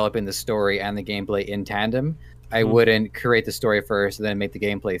be developing the story and the gameplay in tandem. I wouldn't create the story first and then make the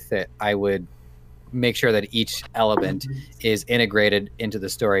gameplay fit. I would make sure that each element is integrated into the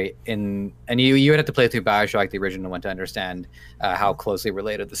story. And you would have to play through BioShock, the original one, to understand how closely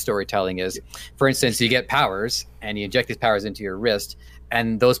related the storytelling is. For instance, you get powers, and you inject these powers into your wrist,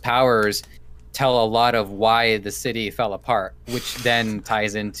 and those powers tell a lot of why the city fell apart, which then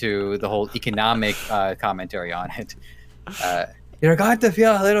ties into the whole economic commentary on it. You're going to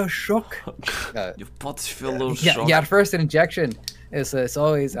feel a little shook. Your butt's feel a little Yeah, shook. yeah. First injection it's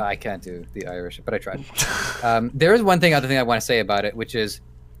always. I can't do the Irish, but I tried. There is other thing I want to say about it, which is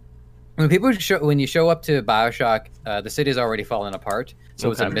when you show up to BioShock, the city's already fallen apart, so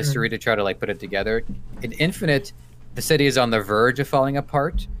it's a Okay. mystery to try to like put it together. In Infinite, the city is on the verge of falling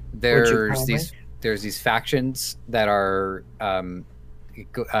apart. There's these factions that are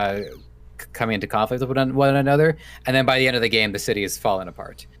coming into conflict with one another, and then by the end of the game, the city is falling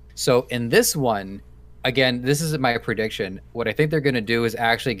apart. So in this one, again, this is my prediction. What I think they're going to do is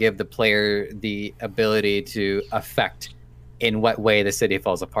actually give the player the ability to affect in what way the city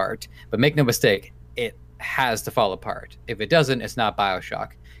falls apart. But make no mistake, it has to fall apart. If it doesn't, it's not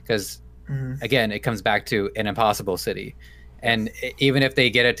BioShock. Because, again, it comes back to an impossible city. And even if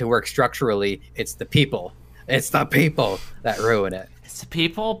they get it to work structurally, it's the people. It's the people that ruin it. It's the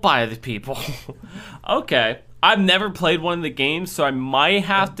people by the people. Okay. I've never played one of the games, so I might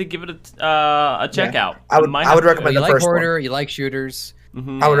have to give it a check out. I would recommend You the like first Hoarder, one. you like shooters.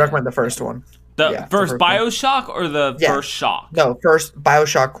 I would recommend the first one. The first one. BioShock or the first Shock? No, first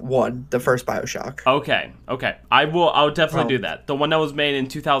BioShock 1, the first BioShock. Okay. I'll definitely do that. The one that was made in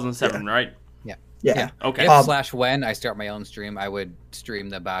 2007, right? Yeah. Okay. If / when I start my own stream, I would stream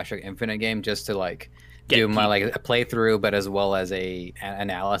the BioShock Infinite game just to like do my like a playthrough, but as well as an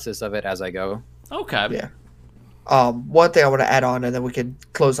analysis of it as I go. Okay. Yeah. One thing I want to add on, and then we can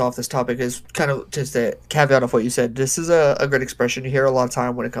close off this topic, is kind of just a caveat of what you said. This is a good expression you hear a lot of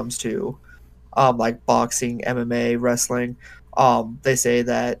time when it comes to like boxing, MMA, wrestling. They say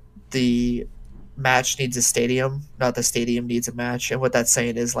that the match needs a stadium, not the stadium needs a match. And what that's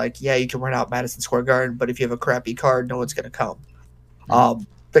saying is like, yeah, you can run out Madison Square Garden, but if you have a crappy card, no one's gonna come.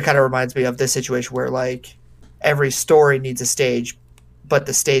 That kind of reminds me of this situation where like every story needs a stage, but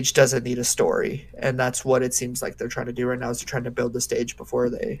the stage doesn't need a story, and that's what it seems like they're trying to do right now. Is they're trying to build the stage before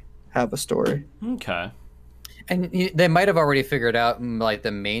they have a story. Okay. And they might have already figured out like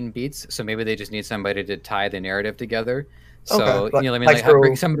the main beats, so maybe they just need somebody to tie the narrative together. So Okay. you know, what I mean, like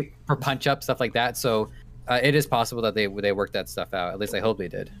bring somebody for punch up stuff like that. So it is possible that they worked that stuff out. At least I hope they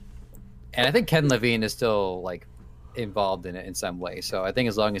did. And I think Ken Levine is still like involved in it in some way. So I think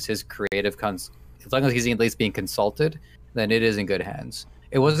as long as his creative as long as he's at least being consulted, then it is in good hands.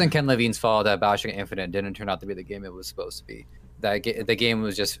 it wasn't Ken Levine's fault that Bioshock Infinite didn't turn out to be the game it was supposed to be. The game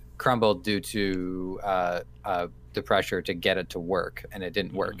was just crumbled due to the pressure to get it to work, and it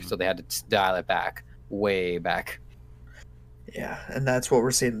didn't work, so they had to dial it back, way back. Yeah, and that's what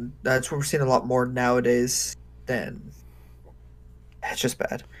we're seeing. That's what we're seeing a lot more nowadays. Than it's just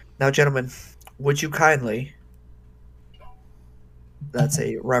bad. Now, gentlemen, would you kindly? That's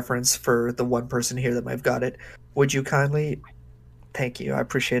a reference for the one person here that might have got it. Would you kindly? Thank you, I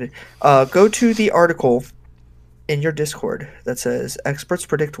appreciate it. Go to the article in your Discord that says experts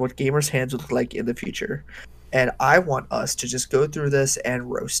predict what gamers' hands will look like in the future. And I want us to just go through this and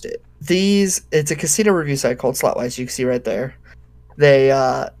roast it. It's a casino review site called Slotwise, you can see right there. They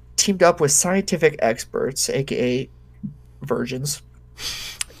teamed up with scientific experts, aka virgins,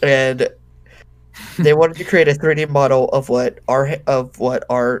 and they wanted to create a 3D model of what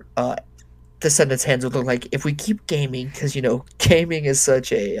our descendants' hands would look like if we keep gaming, because gaming is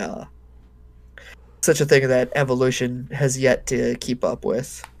such a thing that evolution has yet to keep up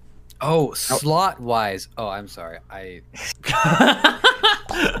with. Oh, slot-wise. Oh, I'm sorry.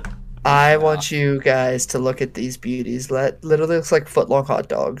 I want you guys to look at these beauties. That literally looks like foot-long hot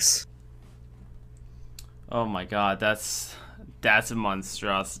dogs. Oh my god, that's a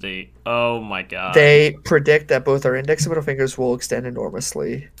monstrosity. Oh my god. They predict that both our index and middle fingers will extend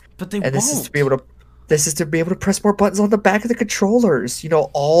enormously. But they and won't. This is to be able to press more buttons on the back of the controllers.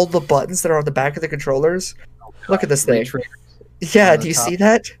 All the buttons that are on the back of the controllers. Look at this thing. Yeah, do you see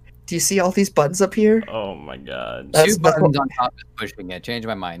that? Do you see all these buttons up here? Oh my god. Two buttons on top is pushing it. Change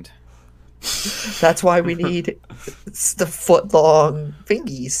my mind. That's why we need the foot-long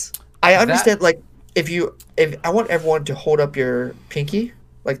fingies. I understand, if I want everyone to hold up your pinky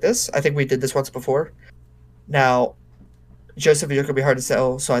like this. I think we did this once before. Now, Joseph, you're gonna be hard to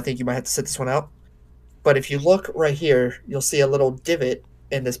sell, so I think you might have to sit this one out. But if you look right here, you'll see a little divot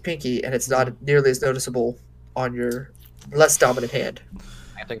in this pinky, and it's not nearly as noticeable on your less dominant hand.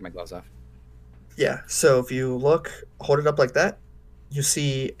 I'm taking my gloves off. Yeah, so if you hold it up like that, you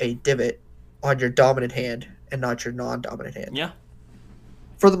see a divot on your dominant hand and not your non-dominant hand. Yeah.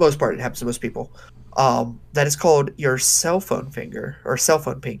 For the most part, it happens to most people. That is called your cell phone finger or cell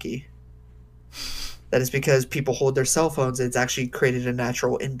phone pinky. That is because people hold their cell phones and it's actually created a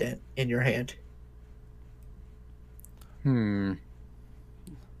natural indent in your hand. I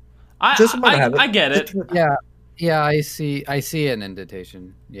get it. Yeah, I see an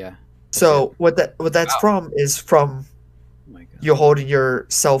indentation. Yeah. So what that's from is from you holding your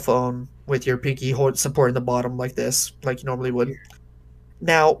cell phone with your pinky supporting the bottom like this, like you normally would.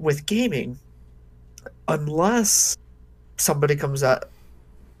 Now with gaming, unless somebody comes out,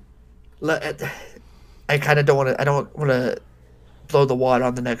 I kind of don't want to. I don't want to blow the wad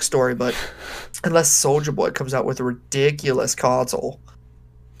on the next story, but unless Soldier Boy comes out with a ridiculous console,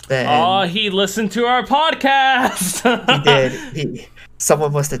 then he listened to our podcast. He did.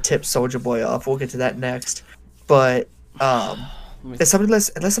 Someone must have tipped Soldier Boy off. We'll get to that next. But unless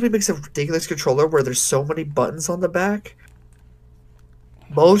somebody makes a ridiculous controller where there's so many buttons on the back,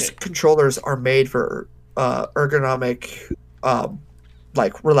 most controllers are made for ergonomic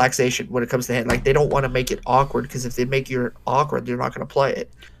relaxation when it comes to hand. Like, they don't want to make it awkward, because if they make you awkward, you're not going to play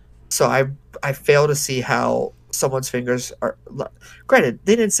it. So I fail to see how someone's fingers are. Granted,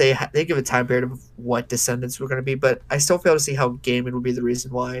 they didn't say they give a time period of what descendants were going to be, but I still fail to see how gaming would be the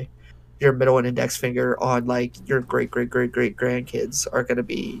reason why your middle and index finger on your great grandkids are going to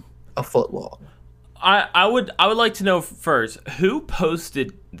be a foot long. I would like to know first, who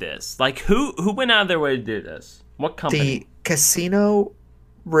posted this? Like, who went out of their way to do this? What company? The casino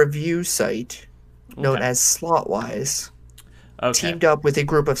review site known as Slotwise teamed up with a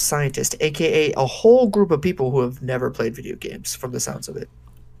group of scientists, aka a whole group of people who have never played video games, from the sounds of it.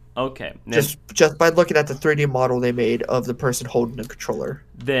 Okay. Just by looking at the 3D model they made of the person holding the controller.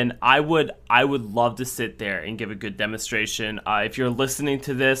 Then I would love to sit there and give a good demonstration. If you're listening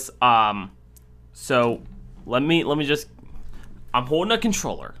to this, so let me just, I'm holding a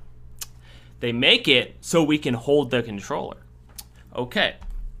controller. They make it so we can hold the controller. Okay,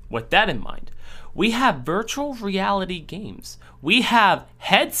 with that in mind, we have virtual reality games. We have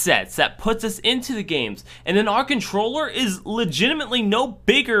headsets that puts us into the games. And then our controller is legitimately no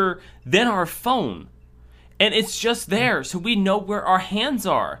bigger than our phone. And it's just there so we know where our hands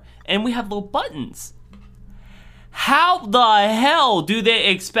are. And we have little buttons. How the hell do they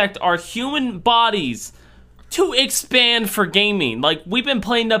expect our human bodies to expand for gaming? Like, we've been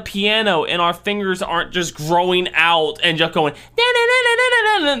playing the piano and our fingers aren't just growing out and just going,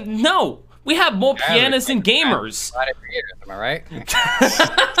 no. We have more pianists and gamers. Am I right?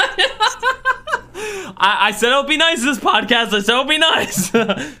 I said it'll be nice this podcast. I said it'll be nice.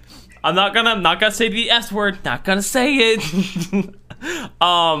 I'm not gonna say the S word. Not gonna say it.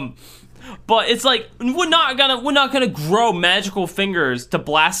 But it's like we're not gonna grow magical fingers to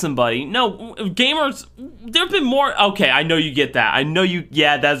blast somebody. No, gamers. There've been more. Okay, I know you get that. I know you.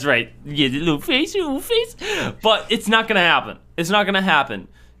 Yeah, that's right. Yeah, little face. But it's not gonna happen. It's not gonna happen.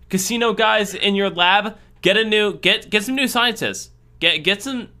 Casino guys in your lab, get some new scientists. Get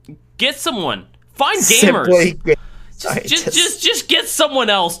someone. Find gamers. Simply get Just get someone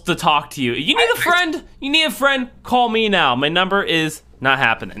else to talk to you. You need a friend. You need a friend. Call me now. My number is not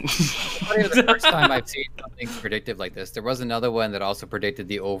happening. The first time I've seen something predictive like this, there was another one that also predicted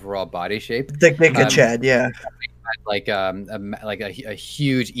the overall body shape. the Giga Chad, yeah. Like a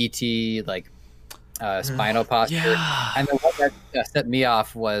huge ET spinal posture. Yeah. And the one that set me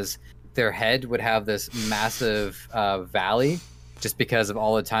off was their head would have this massive valley, just because of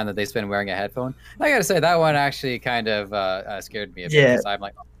all the time that they spend wearing a headphone. I gotta say that one actually kind of scared me a bit. Yeah. Because I'm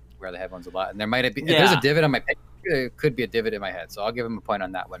like, oh, I wear the headphones a lot, and there might be if there's a divot on my picture, there could be a divot in my head. So I'll give him a point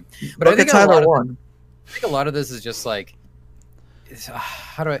on that one. But Look at Tyler 1. I think a lot of this is just like, it's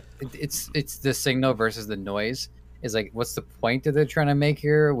the signal versus the noise. Is like, what's the point that they're trying to make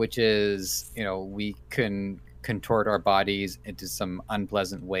here? Which is, we can contort our bodies into some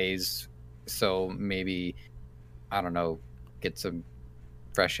unpleasant ways. So maybe, I don't know, get some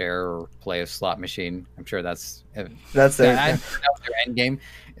fresh air or play a slot machine. I'm sure that's their that was their end game.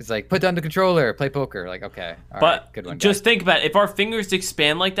 It's like, put down the controller, play poker. Like, okay, all right, good one. Just think about it. If our fingers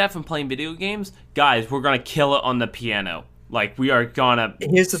expand like that from playing video games, guys, we're gonna kill it on the piano. Like, we are gonna.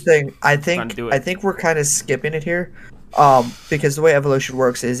 Here's the thing. I think we're kind of skipping it here, because the way evolution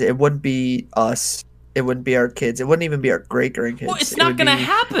works is it wouldn't be us. It wouldn't be our kids. It wouldn't even be our great grandkids. Well, it's not gonna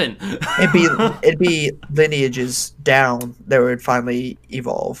happen. It'd be lineages down that would finally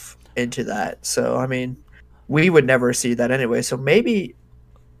evolve into that. So I mean, we would never see that anyway. So maybe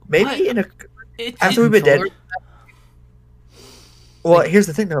after we've been dead. Well, here's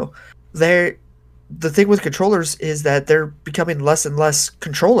the thing though. The thing with controllers is that they're becoming less and less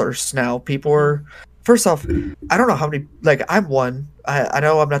controllers now. People are. First off, I don't know how many. Like, I'm one. I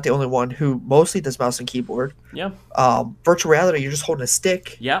know I'm not the only one who mostly does mouse and keyboard. Yeah. Virtual reality, you're just holding a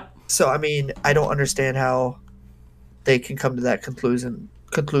stick. Yeah. So I mean, I don't understand how they can come to that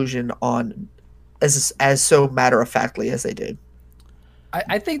conclusion on as so matter of factly as they did.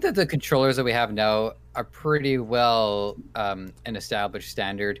 I think that the controllers that we have now are pretty well an established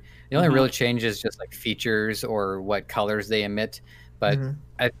standard. The only real change is just like features or what colors they emit. But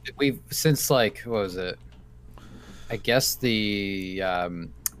we've since like, what was it? I guess the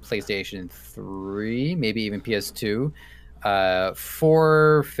PlayStation 3, maybe even PS2,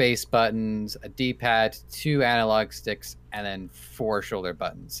 4 face buttons, a D-pad, 2 analog sticks, and then 4 shoulder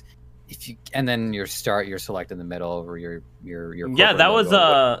buttons. And then you're select in the middle or your yeah, that was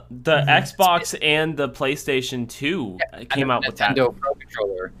logo. the Xbox and the PlayStation 2 came out with that. Nintendo Pro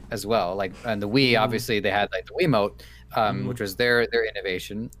controller as well. Like, and the Wii, obviously they had like the Wiimote, which was their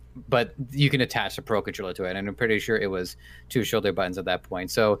innovation, but you can attach a Pro controller to it, and I'm pretty sure it was 2 shoulder buttons at that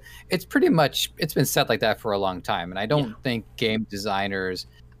point. So it's been set like that for a long time, and I don't think game designers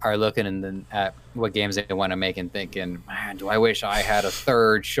are looking at what games they want to make and thinking, man, do I wish I had a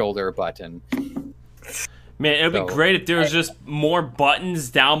 3rd shoulder button. Man, it would be great if there was just more buttons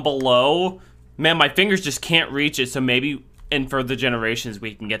down below. Man, my fingers just can't reach it, so maybe in further generations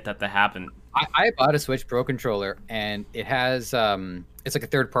we can get that to happen. I bought a Switch Pro controller, and it has it's like a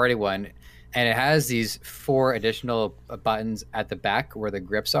third-party one, and it has these 4 additional buttons at the back where the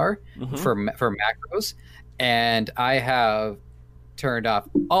grips are for macros, and I have turned off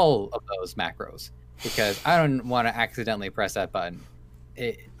all of those macros because I don't want to accidentally press that button.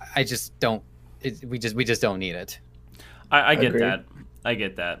 I just don't. We just don't need it. I get that. I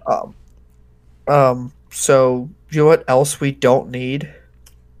get that. So you know what else we don't need?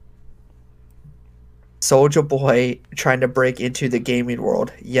 Soulja Boy trying to break into the gaming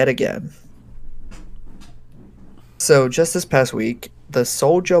world yet again. So just this past week, the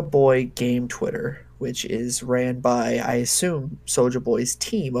Soulja Boy game Twitter, which is ran by, I assume, Soulja Boy's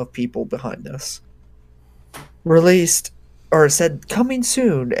team of people behind us, released or said coming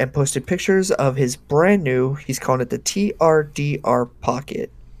soon and posted pictures of his brand new, he's calling it the TRDR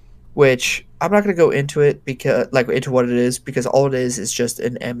Pocket, which I'm not going to go into it because, like, into what it is, because all it is just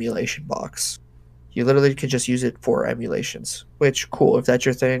an emulation box. You literally could just use it for emulations, which, cool. If that's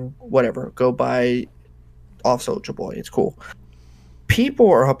your thing, whatever. Go buy off Soulja Boy. It's cool. People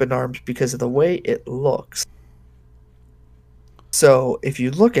are up in arms because of the way it looks. So if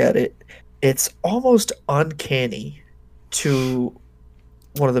you look at it, it's almost uncanny to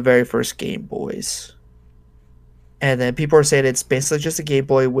one of the very first Game Boys. And then people are saying it's basically just a Game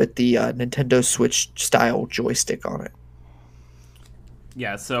Boy with the Nintendo Switch style joystick on it.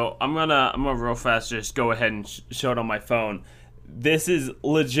 Yeah, so I'm gonna real fast just go ahead and show it on my phone. This is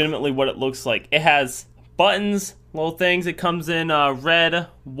legitimately what it looks like. It has buttons, little things. It comes in red,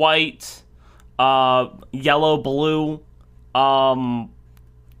 white, yellow, blue.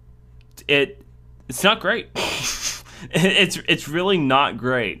 It's not great. It's really not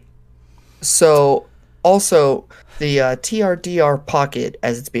great. So, also, the TRDR Pocket,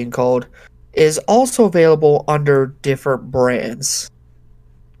 as it's being called, is also available under different brands.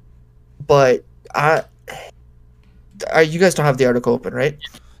 But you guys don't have the article open, right?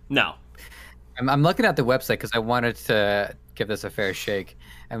 No. I'm looking at the website because I wanted to give this a fair shake.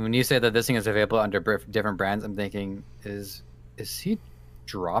 And when you say that this thing is available under different brands, I'm thinking, is he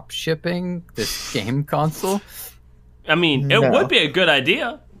drop shipping this game console? I mean, No. it would be a good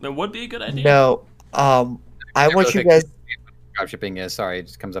idea. It would be a good idea. No. I want you guys. Dropshipping is, sorry, it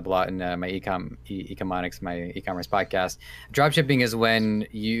just comes up a lot in my economics, my e-commerce podcast. Dropshipping is when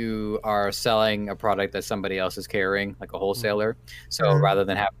you are selling a product that somebody else is carrying, like a wholesaler. So rather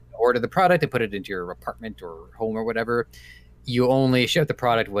than having to order the product and put it into your apartment or home or whatever, you only ship the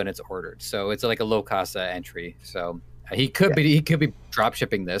product when it's ordered. So it's like a low cost entry. So he could be drop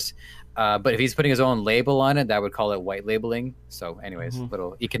shipping this, but if he's putting his own label on it, that would call it white labeling. So, anyways,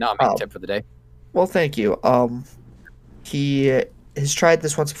 little economic tip for the day. Well, thank you. He has tried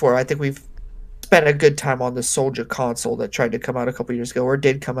this once before. I think we've spent a good time on the Soldier console that tried to come out a couple years ago, or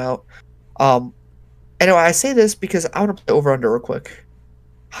did come out. Anyway, I say this because I want to play over under real quick.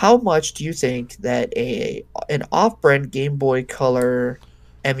 How much do you think that an off-brand Game Boy Color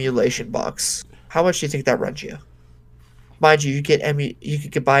emulation box? How much do you think that runs you? Mind you, you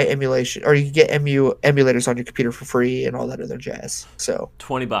could buy emulation, or you could get emulators on your computer for free and all that other jazz. So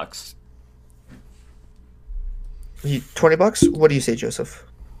 $20. $20? What do you say, Joseph?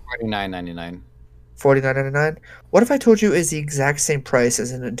 $49.99. $49.99. What if I told you is the exact same price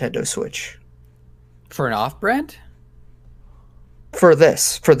as a Nintendo Switch For an off-brand? for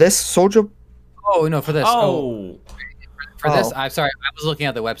this Soldier? Oh no, for this. Oh. For this, I'm sorry. I was looking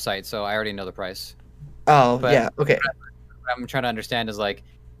at the website, so I already know the price. Oh, But- yeah. Okay. What I'm trying to understand is like,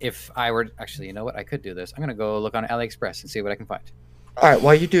 if I were actually, you know what, I could do this. I'm gonna go look on AliExpress and see what I can find. All right.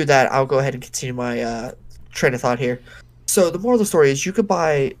 While you do that, I'll go ahead and continue my train of thought here. So the moral of the story is you could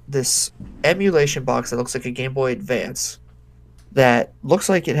buy this emulation box that looks like a Game Boy Advance that looks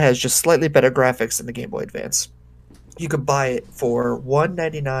like it has just slightly better graphics than the Game Boy Advance. You could buy it for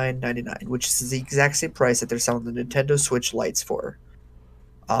 $199.99, which is the exact same price that they're selling the Nintendo Switch Lites for.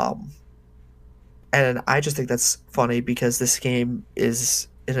 And I just think that's funny because this game is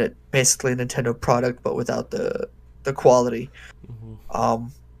basically a Nintendo product, but without the quality. I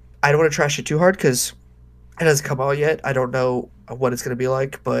don't want to trash it too hard because it hasn't come out yet. I don't know what it's going to be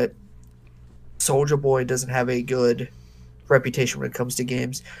like, but Soldier Boy doesn't have a good reputation when it comes to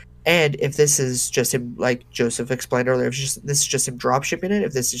games. And if this is just him, like Joseph explained earlier, this is just him drop shipping it,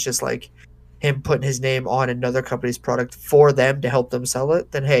 if this is just like him putting his name on another company's product for them to help them sell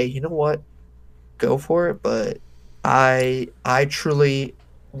it, then hey, you know what? Go for it. But I truly,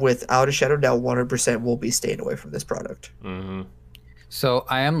 without a shadow of doubt, 100% will be staying away from this product. So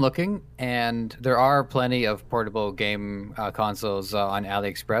I am looking, and there are plenty of portable game consoles on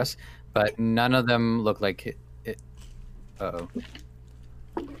AliExpress, but none of them look like it. Uh-oh.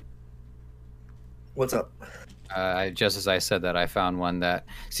 What's up? Just as I said that, I found one that...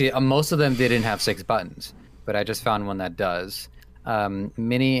 See, most of them didn't have 6 buttons, but I just found one that does.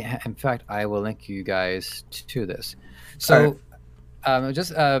 Mini... In fact, I will link you guys to this. So,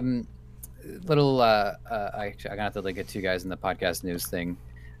 just... little I'm gonna have to link it to you guys in the podcast news thing.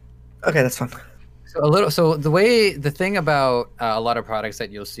 Okay, that's fine. So the thing about a lot of products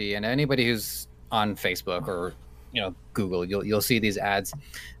that you'll see, and anybody who's on Facebook or Google, you'll see these ads.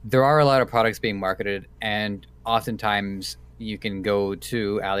 There are a lot of products being marketed, and oftentimes you can go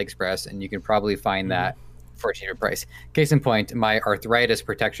to AliExpress and you can probably find that for a cheaper price. Case in point, my arthritis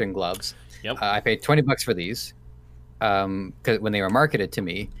protection gloves. Yep. I paid $20 for these because when they were marketed to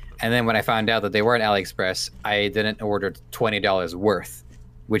me. And then when I found out that they weren't AliExpress, I didn't order $20 worth,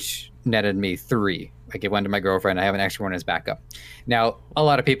 which netted me $3. I gave one to my girlfriend. I have an extra one as backup. Now, a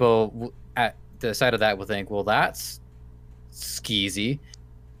lot of people at the side of that will think, well, that's skeezy,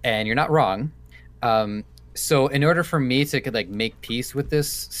 and you're not wrong. So in order for me to make peace with this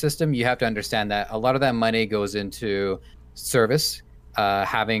system, you have to understand that a lot of that money goes into service,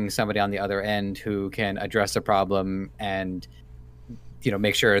 having somebody on the other end who can address the problem and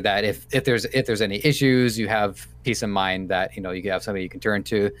make sure that if there's any issues, you have peace of mind that you can have somebody you can turn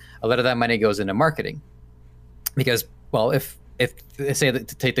to. A lot of that money goes into marketing, because well, if say to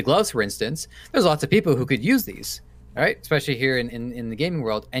take the gloves for instance, there's lots of people who could use these, right? Especially here in the gaming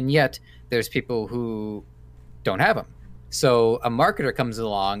world, and yet there's people who don't have them. So a marketer comes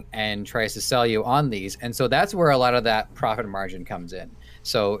along and tries to sell you on these, and so that's where a lot of that profit margin comes in.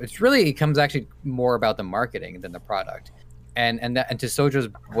 So it comes actually more about the marketing than the product. And to Sojo's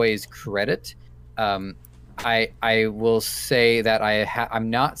Boy's credit, I will say that I'm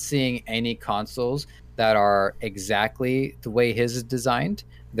not seeing any consoles that are exactly the way his is designed.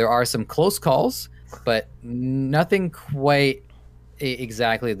 There are some close calls, but nothing quite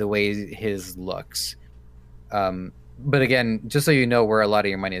exactly the way his looks. But again, just so you know where a lot of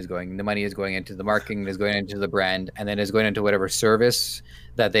your money is going, the money is going into the marketing, is going into the brand, and then is going into whatever service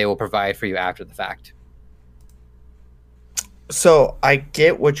that they will provide for you after the fact. So I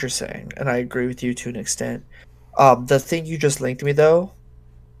get what you're saying, and I agree with you to an extent. The thing you just linked me though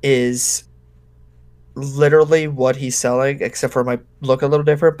is literally what he's selling, except for it might look a little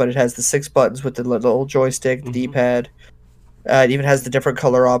different, but it has the 6 buttons with the little joystick, the D-pad. It even has the different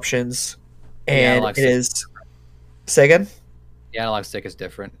color options, and it is. Say again? The analog stick is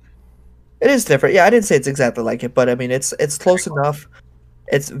different. It is different. Yeah, I didn't say it's exactly like it, but I mean it's close enough.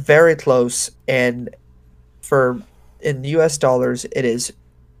 It's very close, and in US dollars, it is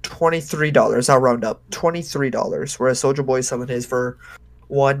 $23. I'll round up $23. Whereas Soldier Boy is selling his for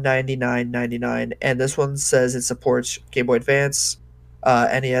 $199.99, and this one says it supports Game Boy Advance,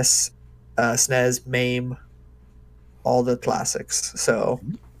 NES, SNES, MAME, all the classics.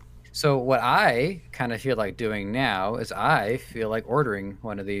 So what I kind of feel like doing now is I feel like ordering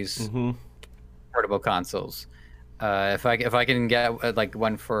one of these portable consoles. If I can get like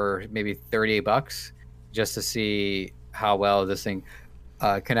one for maybe $38, just to see how well this thing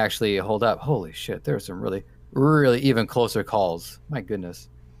can actually hold up. Holy shit! There are some really, really even closer calls. My goodness.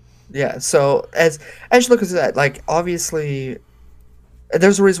 Yeah. So as you look at that, like obviously,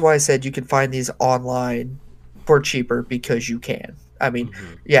 there's a reason why I said you can find these online for cheaper, because you can. I mean,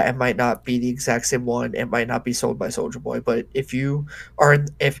 yeah, it might not be the exact same one. It might not be sold by Soldier Boy, but if you are in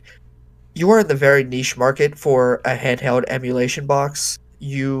the very niche market for a handheld emulation box,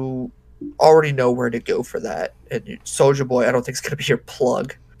 you already know where to go for that. And Soldier Boy, I don't think is going to be your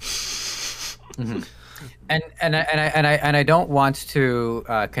plug. And I don't want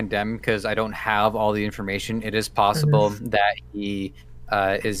to condemn, because I don't have all the information. It is possible that he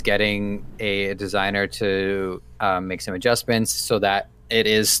is getting a designer to make some adjustments so that it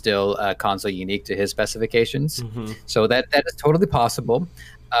is still a console unique to his specifications. So that is totally possible,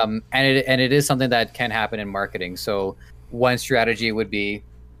 and it is something that can happen in marketing. So one strategy would be,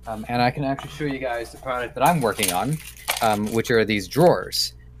 and I can actually show you guys the product that I'm working on, which are these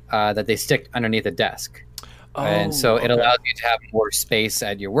drawers that they stick underneath a desk. And so it allows you to have more space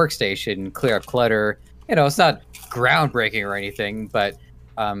at your workstation, clear up clutter. It's not groundbreaking or anything, but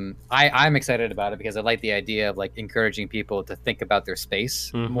I'm excited about it because I like the idea of like encouraging people to think about their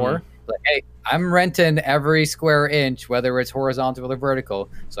space more. Like, hey, I'm renting every square inch, whether it's horizontal or vertical,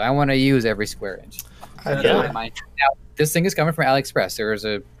 so I want to use every square inch. Now, this thing is coming from AliExpress. There is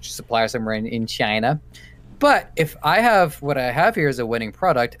a supplier somewhere in China. But if I have what I have here is a winning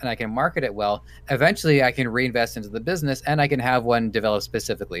product and I can market it well, eventually I can reinvest into the business and I can have one developed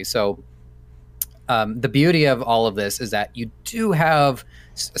specifically. So the beauty of all of this is that you do have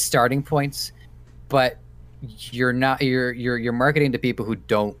starting points, but you're marketing to people who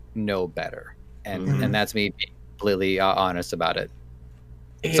don't know better, and that's me being completely honest about it.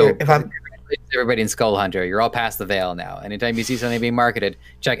 So if I'm everybody in Skull Hunter, you're all past the veil now. Anytime you see something being marketed,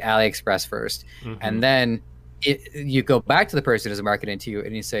 check AliExpress first, and then you go back to the person who's marketing to you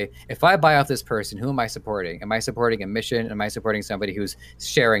and you say, if I buy off this person, who am I supporting? Am I supporting a mission? Am I supporting somebody who's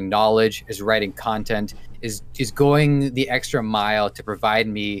sharing knowledge, is writing content, is going the extra mile to provide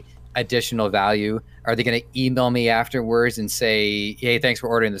me additional value? Are they going to email me afterwards and say, hey, thanks for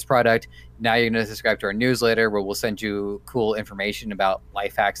ordering this product. Now you're going to subscribe to our newsletter where we'll send you cool information about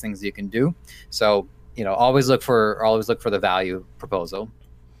life hacks, things you can do. So, always look for the value proposal.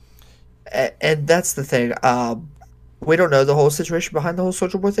 And that's the thing. We don't know the whole situation behind the whole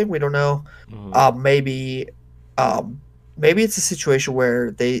Soldier Boy thing. We don't know. Maybe it's a situation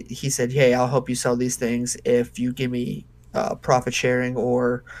where he said, "Hey, I'll help you sell these things if you give me profit sharing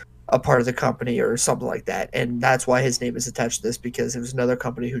or a part of the company or something like that." And that's why his name is attached to this, because it was another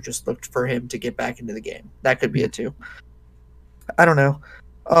company who just looked for him to get back into the game. That could be it too. I don't know.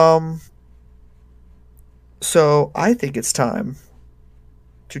 So I think it's time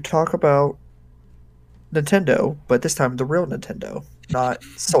to talk about Nintendo, but this time the real Nintendo. not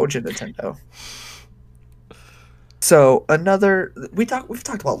Soldier Nintendo. So we've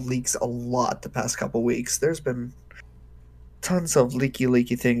talked about leaks a lot the past couple weeks. There's been tons of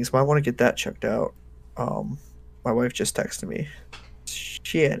leaky things, but I want to get that checked out. My wife just texted me.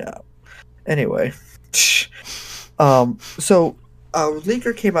 Shit out. Anyway, so a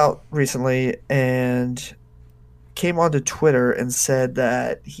leaker came out recently and came onto Twitter and said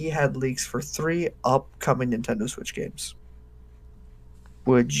that he had leaks for 3 upcoming Nintendo Switch games.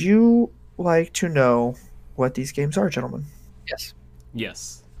 Would you like to know what these games are, gentlemen? Yes.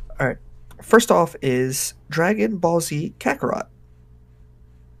 Yes. All right. First off is Dragon Ball Z Kakarot.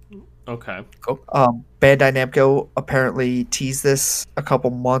 Okay. Cool. Bandai Namco apparently teased this a couple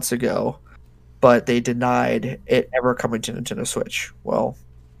months ago, but they denied it ever coming to Nintendo Switch. Well,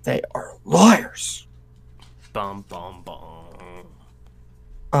 they are liars. Bum bum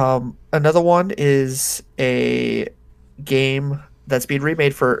bum. Another one is a game that's being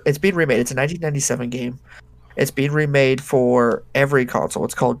remade for. It's being remade. It's a 1997 game. It's being remade for every console.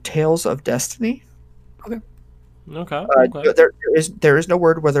 It's called Tales of Destiny. Okay. There is no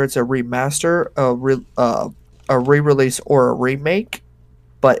word whether it's a remaster, a re-release, or a remake,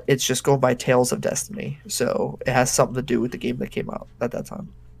 but it's just going by Tales of Destiny. So it has something to do with the game that came out at that time.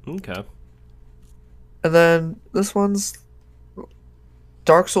 Okay. And then this one's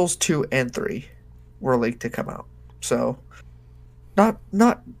Dark Souls 2 and 3 were leaked to come out. So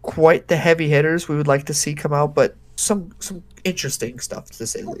not quite the heavy hitters we would like to see come out, but some interesting stuff to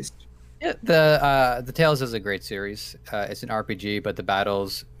say the least. Yeah, the Tales is a great series. It's an RPG, but the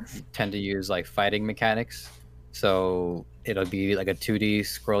battles tend to use like fighting mechanics. So it'll be like a 2D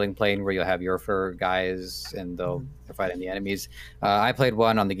scrolling plane where you'll have your fur guys and they're fighting the enemies. I played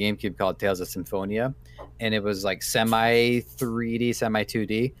one on the GameCube called Tales of Symphonia, and it was like semi 3D, semi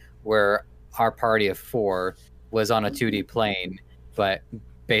 2D, where our party of 4 was on a 2D plane, but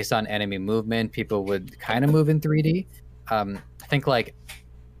based on enemy movement, people would kind of move in 3D. I think like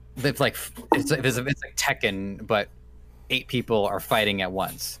it's like Tekken, but 8 people are fighting at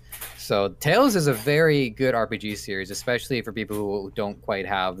once. So Tales is a very good RPG series, especially for people who don't quite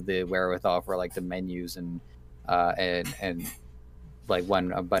have the wherewithal for like the menus and like one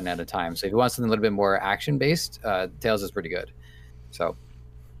button at a time. So if you want something a little bit more action based, Tales is pretty good. So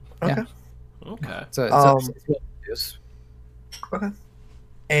yeah. Okay. Okay.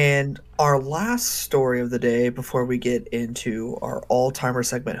 And our last story of the day before we get into our all-timer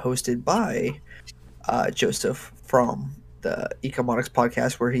segment hosted by Joseph from the Ecomonics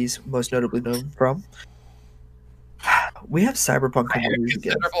podcast, where he's most notably known from. We have Cyberpunk coming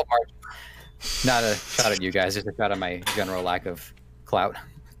again. Not a shot at you guys, just a shot at my general lack of clout.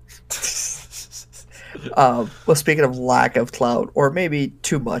 Well, speaking of lack of clout, or maybe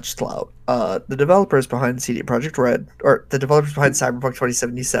too much clout, the developers behind CD Projekt Red, or the developers behind Cyberpunk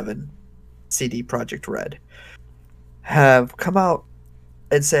 2077, CD Projekt Red, have come out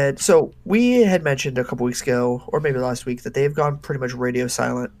and said, so we had mentioned a couple weeks ago, or maybe last week, that they've gone pretty much radio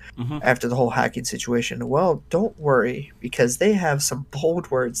silent after the whole hacking situation. Well, don't worry, because they have some bold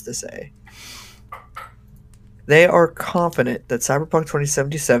words to say. They are confident that Cyberpunk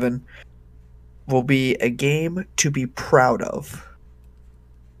 2077 will be a game to be proud of.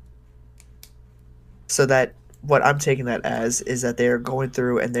 So that what I'm taking that as is that they are going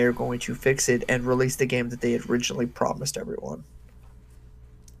through and they're going to fix it and release the game that they had originally promised everyone.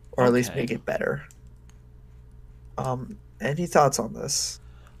 Or at least make it better. Any thoughts on this?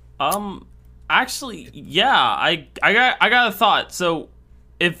 Actually, yeah, I got a thought. So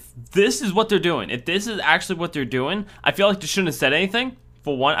if this is what they're doing, if this is actually what they're doing, I feel like they shouldn't have said anything.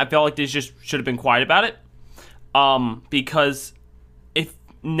 For one, I feel like they just should have been quiet about it. Because if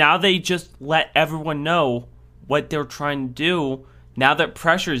now they just let everyone know what they're trying to do, now that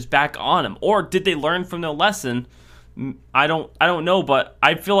pressure is back on them, or did they learn from their lesson? I don't know, but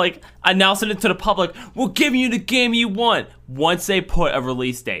I feel like announcing it to the public, we'll give you the game you want once they put a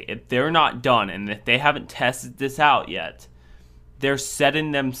release date. If they're not done and if they haven't tested this out yet, they're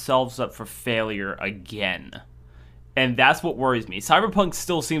setting themselves up for failure again. And that's what worries me. Cyberpunk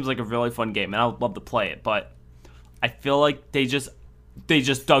still seems like a really fun game, and I would love to play it, but I feel like they just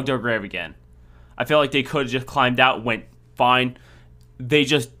dug their grave again. I feel like they could have just climbed out, went fine. They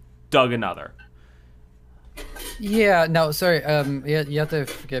just dug another. Yeah, no, sorry. You have to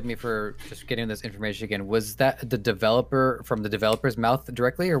forgive me for just getting this information again. Was that the developer from the developer's mouth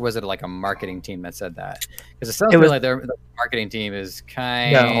directly, or was it like a marketing team that said that? Because it sounds like the marketing team is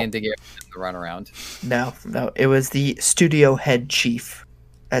kind of giving them the runaround. No, it was the studio head chief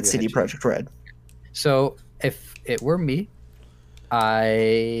at CD Projekt Red. So if it were me,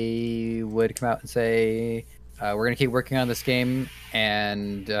 I would come out and say, We're going to keep working on this game,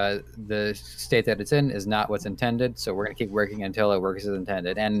 and the state that it's in is not what's intended. So we're going to keep working until it works as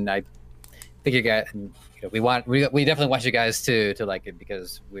intended. And I think you guys, we definitely want you guys to like it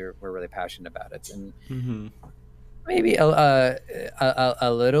because we're really passionate about it. And maybe a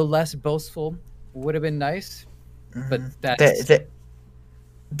little less boastful would have been nice, but that's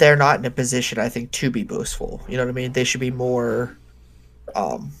they're not in a position, I think, to be boastful. You know what I mean? They should be more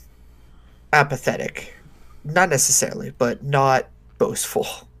apathetic. Not necessarily, but not boastful.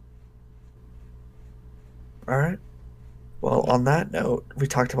 All right. Well, on that note, we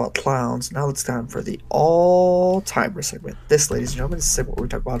talked about clowns. Now it's time for the all-timer segment. This, ladies and gentlemen, is a segment where we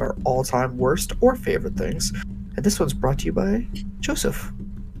talk about our all-time worst or favorite things. And this one's brought to you by Joseph.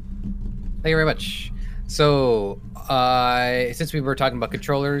 Thank you very much. So, since we were talking about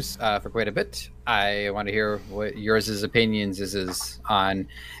controllers for quite a bit, I want to hear what yours' opinions is on.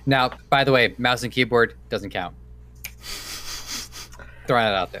 Now, by the way, mouse and keyboard doesn't count. Throwing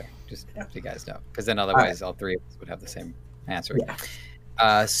it out there, just so you guys know, because then otherwise all three of us would have the same answer.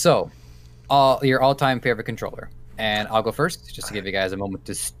 Yeah. So, your all-time favorite controller, and I'll go first just to give you guys a moment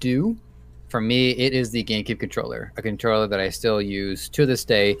to stew. For me, it is the GameCube controller, a controller that I still use to this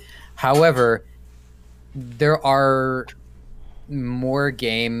day. However, there are more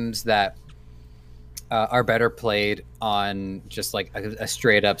games that are better played on just like a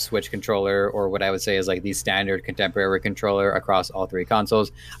straight up Switch controller, or what I would say is like the standard contemporary controller across all three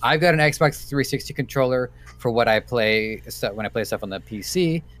consoles. I've got an Xbox 360 controller for what I play when I play stuff on the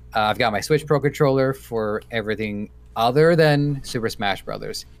PC. I've got my Switch Pro controller for everything other than Super Smash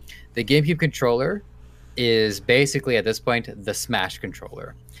Brothers. The GameCube controller is basically at this point the Smash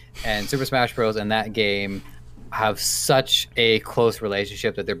controller, and Super Smash Bros. And that game have such a close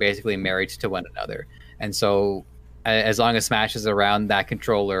relationship that they're basically married to one another. And so, as long as Smash is around, that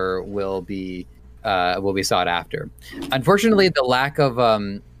controller will be sought after. Unfortunately, the lack of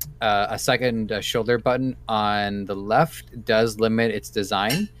a second shoulder button on the left does limit its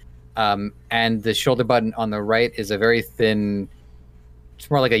design, and the shoulder button on the right is a very thin. It's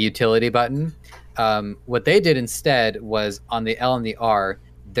more like a utility button. What they did instead was on the L and the R,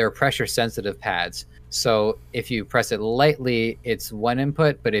 they're pressure sensitive pads. So if you press it lightly, it's one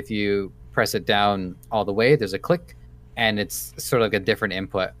input, but if you press it down all the way, there's a click, and it's sort of like a different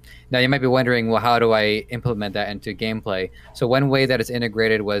input. Now you might be wondering, well, how do I implement that into gameplay? So one way that it's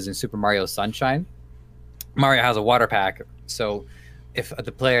integrated was in Super Mario Sunshine. Mario has a water pack, so if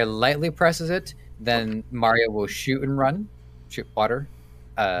the player lightly presses it, then Mario will shoot water.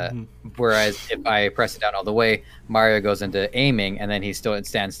 Whereas if I press it down all the way, Mario goes into aiming, and then he still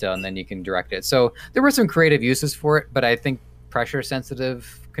stands still, and then you can direct it. So there were some creative uses for it, but I think pressure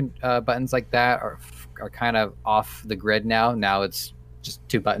sensitive buttons like that are kind of off the grid now. Now it's just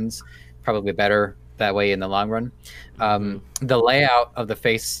two buttons, probably better that way in the long run. The layout of the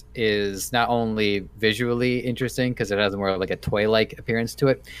face is not only visually interesting because it has more like a toy-like appearance to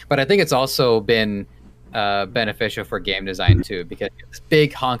it, but I think it's also been beneficial for game design too, because you have this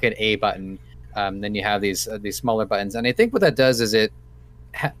big honking A button, then you have these smaller buttons, and I think what that does is it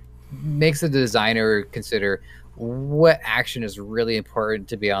makes the designer consider what action is really important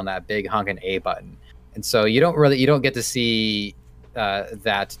to be on that big honking A button, and so you don't get to see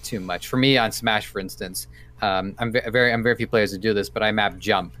that too much. For me on Smash, for instance, I'm very few players who do this, but I map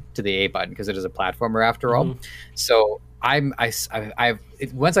jump to the A button because it is a platformer after all. So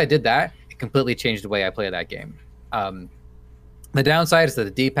once I did that, completely changed the way I play that game. The downside is that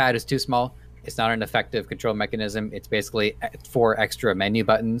the D-pad is too small. It's not an effective control mechanism. It's basically 4 extra menu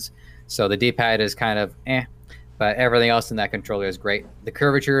buttons. So the D-pad is kind of but everything else in that controller is great. The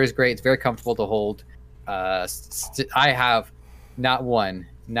curvature is great. It's very comfortable to hold. I have not 1,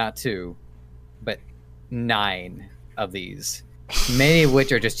 not 2, but 9 of these. Many of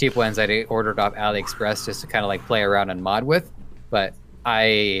which are just cheap ones that I ordered off AliExpress just to kind of like play around and mod with. But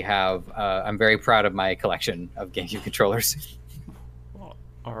I'm very proud of my collection of GameCube controllers.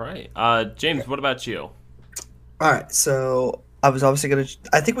 All right. James, what about you? All right. So I was obviously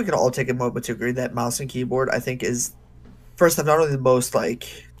I think we can all take a moment to agree that mouse and keyboard, I think, is first off, not only the most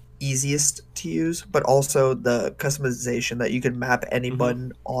like easiest to use, but also the customization that you can map any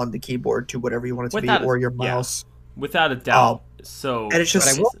button on the keyboard to whatever you want it to be, or your mouse. Without a doubt. And it's just.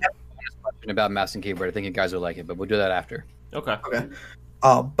 But I will have a question about mouse and keyboard. I think you guys will like it, but we'll do that after. Okay.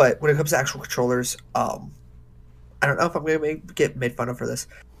 But when it comes to actual controllers, I don't know if I'm gonna get made fun of for this,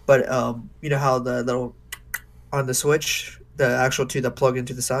 but you know how the little on the Switch, the actual two that plug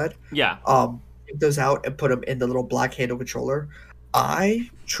into the side, take those out and put them in the little black handle controller. I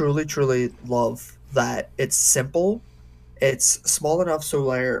truly love that. It's simple, it's small enough so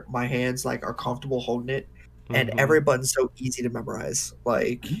where my hands like are comfortable holding it, and Mm-hmm. every button's so easy to memorize.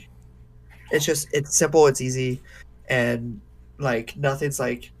 Like it's simple, it's easy, and like nothing's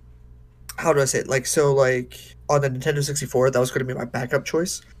like how do I say it? Like so like on the Nintendo 64, that was going to be my backup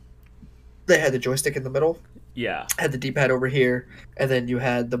choice. They had the joystick in the middle, Yeah. had the D-pad over here, and then you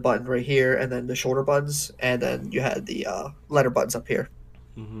had the button right here, and then the shoulder buttons, and then you had the letter buttons up here.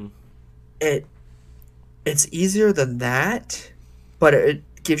 Mm-hmm. It it's easier than that, but it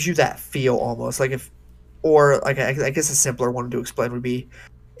gives you that feel almost like if, or like I guess a simpler one to explain would be,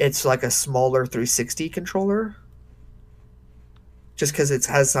 it's like a smaller 360 controller, just because it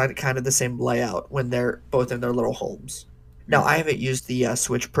has kind of the same layout when they're both in their little homes. Now I haven't used the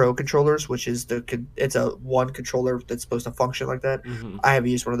Switch Pro controllers, which is it's a one controller that's supposed to function like that. Mm-hmm. I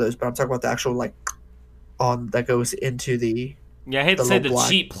haven't used one of those, but I'm talking about the actual like on that goes into Yeah, I hate the to say little the black,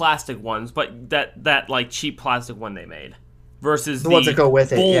 cheap plastic ones, but that like cheap plastic one they made versus the ones that the go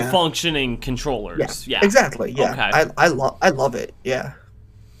with it. full Yeah, functioning yeah, controllers. Yeah. exactly. Yeah, Okay. I love it. Yeah.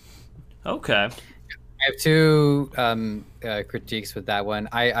 Okay. I have two critiques with that one.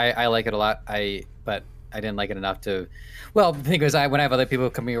 I like it a lot. But I didn't like it enough to. Well, the thing is, when I have other people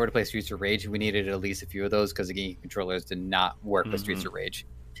coming over to play Streets of Rage, we needed at least a few of those because the game controllers did not work with Streets of Rage.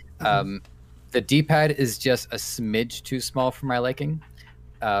 The D-pad is just a smidge too small for my liking.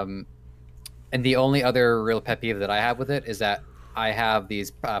 And the only other real pet peeve that I have with it is that I have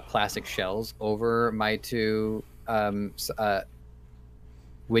these plastic shells over my two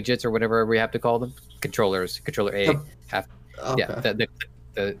widgets or whatever we have to call them, controllers. Controller A have Okay. yeah.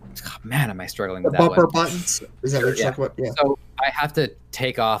 The man, am I struggling The with that bumper one? buttons. Is that what you're talking about? Yeah. So I have to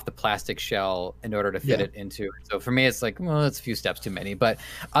take off the plastic shell in order to fit Yeah. it into it. So for me, it's like, well, it's a few steps too many. But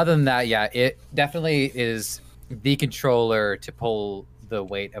other than that, yeah, it definitely is the controller to pull the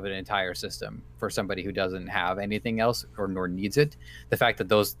weight of an entire system for somebody who doesn't have anything else or nor needs it. The fact that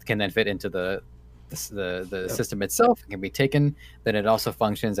those can then fit into the Yep. system itself and can be taken, then it also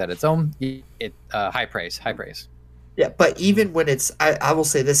functions at its own. High praise, high praise. Yeah, but even when it's, I will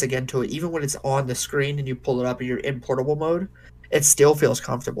say this again to it, even when it's on the screen and you pull it up and you're in portable mode, it still feels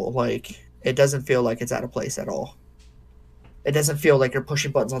comfortable. Like, it doesn't feel like it's out of place at all. It doesn't feel like you're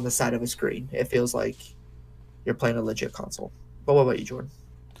pushing buttons on the side of a screen. It feels like you're playing a legit console. But what about you, Jordan?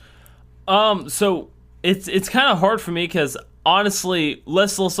 So it's kind of hard for me because honestly,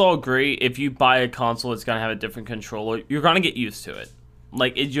 let's all agree if you buy a console, it's gonna have a different controller. You're gonna get used to it.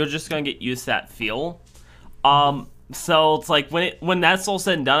 Like you're just gonna get used to that feel. So it's like when that's all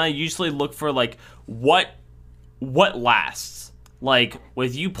said and done, I usually look for like what lasts. Like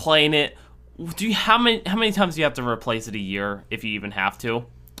with you playing it, how many times do you have to replace it a year if you even have to?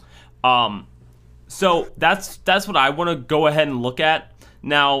 So that's what I want to go ahead and look at.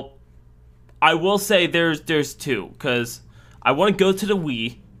 Now, I will say there's two, because I want to go to the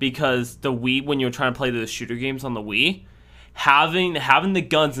Wii, because the Wii, when you're trying to play those shooter games on the Wii, having the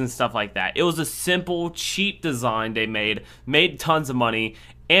guns and stuff like that, it was a simple, cheap design they made tons of money,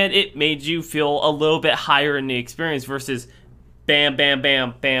 and it made you feel a little bit higher in the experience versus bam, bam,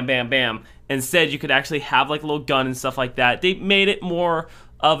 bam, bam, bam, bam. Instead, you could actually have like a little gun and stuff like that. They made it more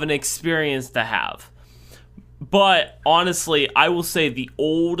of an experience to have. But honestly, I will say the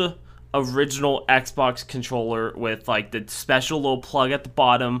old original Xbox controller with like the special little plug at the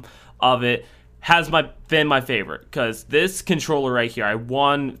bottom of it has been my favorite, because this controller right here I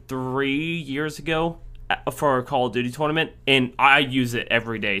won 3 years ago for a Call of Duty tournament, and I use it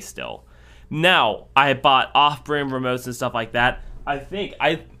every day still. Now, I bought off-brand remotes and stuff like that.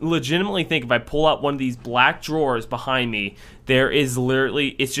 I legitimately think if I pull out one of these black drawers behind me, there is literally,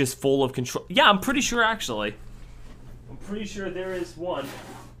 it's just full of control. Yeah, I'm pretty sure actually. I'm pretty sure there is one.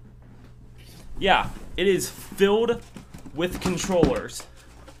 Yeah, it is filled with controllers.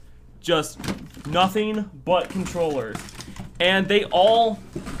 Just nothing but controllers. And they all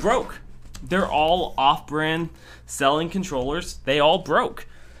broke. They're all off-brand selling controllers. They all broke.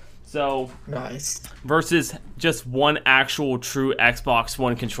 So, Nice. versus just one actual true Xbox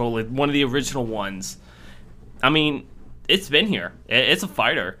One controller, one of the original ones. I mean, it's been here. It's a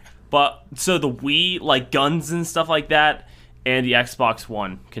fighter. But, so the Wii, like guns and stuff like that, and the Xbox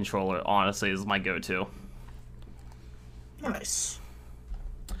One controller, honestly, is my go-to. Nice.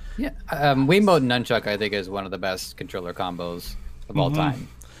 Yeah, Wiimote and Nunchuck, I think, is one of the best controller combos of all time.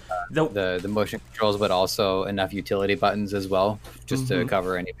 The motion controls, but also enough utility buttons as well, just to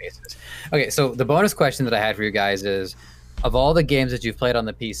cover any bases. Okay, so the bonus question that I had for you guys is, of all the games that you've played on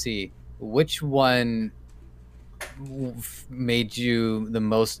the PC, which one made you the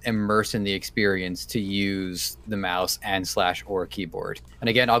most immersed in the experience to use the mouse and / or keyboard? And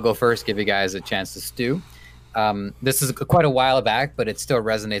again, I'll go first, give you guys a chance to stew. This is quite a while back, but it still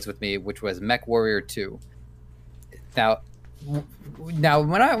resonates with me, which was MechWarrior 2. Now, now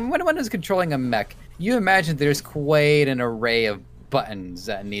when I was controlling a mech, you imagine there's quite an array of buttons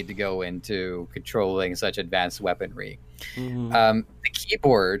that need to go into controlling such advanced weaponry. The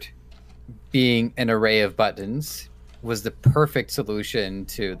keyboard, being an array of buttons, was the perfect solution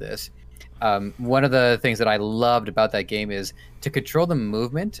to this. One of the things that I loved about that game is to control the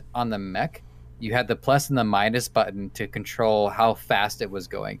movement on the mech. You had the plus and the minus button to control how fast it was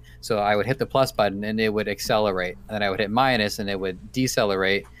going. So I would hit the plus button and it would accelerate, and then I would hit minus and it would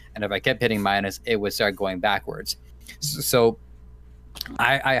decelerate. And if I kept hitting minus, it would start going backwards. So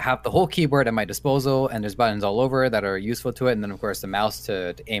I have the whole keyboard at my disposal, and there's buttons all over that are useful to it, and then of course the mouse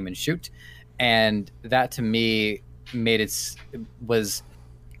to aim and shoot. And that to me was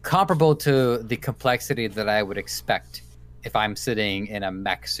comparable to the complexity that I would expect if I'm sitting in a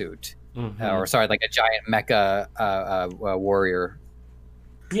mech suit, or sorry, like a giant mecha warrior.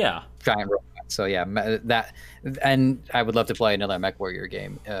 Yeah, giant robot. So yeah, that, and I would love to play another mech warrior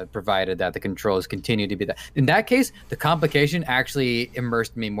game, provided that the controls continue to be that. In that case, the complication actually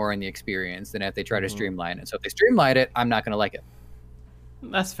immersed me more in the experience than if they try to streamline it. So if they streamline it, I'm not going to like it.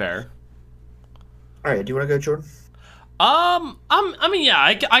 That's fair. All right, do you want to go, Jordan? I mean, yeah,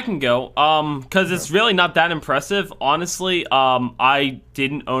 I can go. Because it's really not that impressive, honestly. I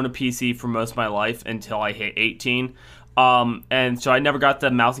didn't own a PC for most of my life until I hit 18. And so I never got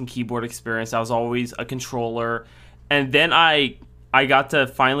the mouse and keyboard experience. I was always a controller. And then I got to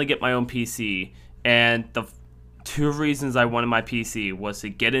finally get my own PC. And the two reasons I wanted my PC was to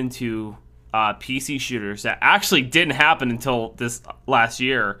get into PC shooters that actually didn't happen until this last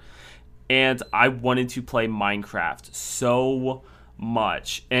year. And I wanted to play Minecraft so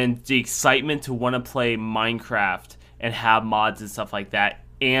much. And the excitement to want to play Minecraft and have mods and stuff like that,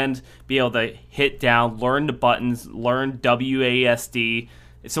 and be able to hit down, learn the buttons, learn WASD.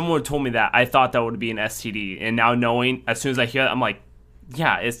 If someone would have told me that, I thought that would be an STD. And now knowing, as soon as I hear that, I'm like,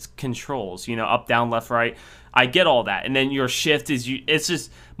 yeah, it's controls, you know, up, down, left, right. I get all that. And then your shift is, it's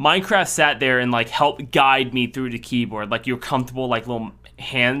just, Minecraft sat there and like helped guide me through the keyboard. Like you're comfortable, like little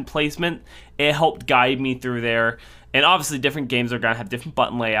hand placement. It helped guide me through there. And obviously different games are going to have different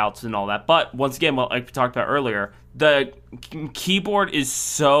button layouts and all that. But once again, like we talked about earlier, the keyboard is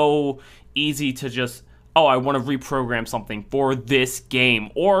so easy to just, oh, I want to reprogram something for this game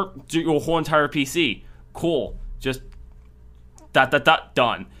or do your whole entire PC. Cool. Just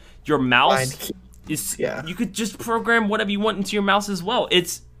done. Your mouse is, you could just program whatever you want into your mouse as well.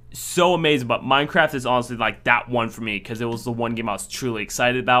 It's so amazing. But Minecraft is honestly like that one for me because it was the one game I was truly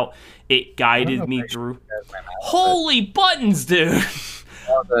excited about. It guided me through. Holy buttons, dude!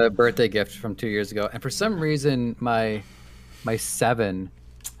 The birthday gift from 2 years ago, and for some reason my 7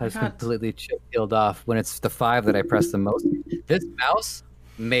 has completely peeled off when it's the 5 that I press the most. This mouse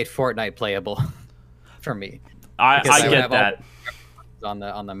made Fortnite playable for me. I get that on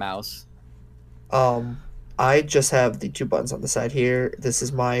the mouse. I just have the 2 buttons on the side here. This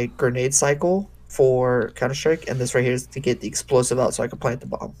is my grenade cycle for Counter-Strike, and this right here is to get the explosive out so I can plant the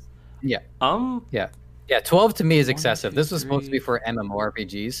bomb. Yeah. Yeah, 12 to me is excessive. This was supposed to be for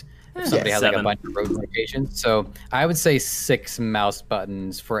MMORPGs. If somebody has like a bunch of road locations. So I would say 6 mouse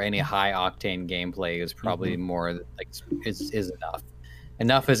buttons for any high octane gameplay is probably more like is enough.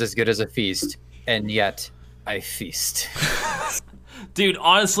 Enough is as good as a feast, and yet I feast. Dude,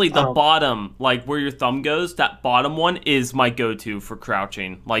 honestly, the bottom, like where your thumb goes, that bottom one is my go-to for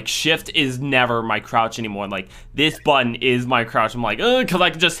crouching. Like shift is never my crouch anymore. Like this button is my crouch. I'm like, because I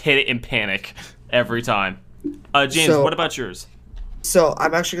can just hit it in panic every time. James, what about yours? So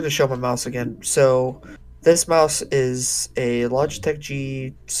I'm actually going to show my mouse again. So this mouse is a Logitech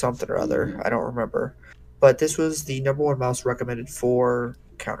G something or other. I don't remember. But this was the #1 mouse recommended for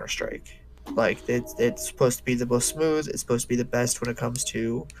Counter-Strike. Like it's supposed to be the most smooth. It's supposed to be the best when it comes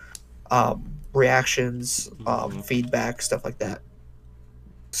to reactions, feedback, stuff like that.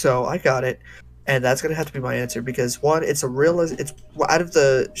 So I got it, and that's gonna have to be my answer because one, it's out of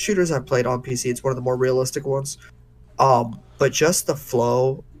the shooters I've played on PC, it's one of the more realistic ones. But just the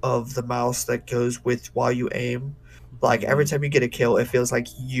flow of the mouse that goes with while you aim, like every time you get a kill, it feels like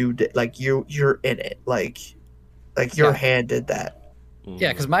you're in it, like your hand did that. Yeah,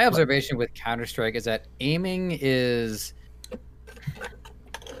 because my observation with Counter-Strike is that aiming is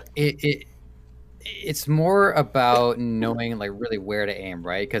it's more about knowing like really where to aim,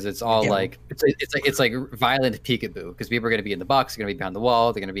 right? Because it's all like it's like violent peekaboo because people are going to be in the box, they're going to be behind the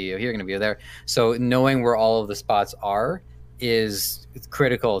wall, they're going to be here, going to be there. So knowing where all of the spots are is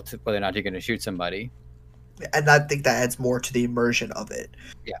critical to whether or not you're going to shoot somebody. And I think that adds more to the immersion of it.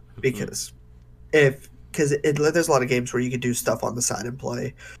 Yeah, because there's a lot of games where you can do stuff on the side and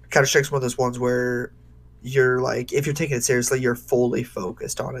play. Counter-Strike's one of those ones where you're like, if you're taking it seriously, you're fully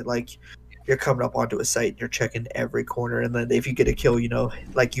focused on it. Like, you're coming up onto a site, you're checking every corner, and then if you get a kill,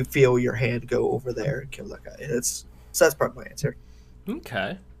 like you feel your hand go over there and kill that guy. So that's probably my answer.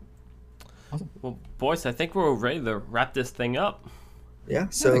 Okay. Well, boys, I think we're ready to wrap this thing up. Yeah.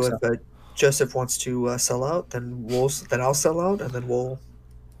 So so. if Joseph wants to sell out, then I'll sell out, and then we'll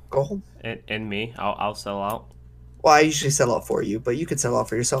go home. And me, I'll sell out. Well, I usually sell out for you, but you can sell out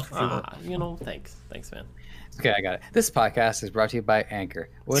for yourself if you want. Thanks, man. Okay, I got it. This podcast is brought to you by Anchor.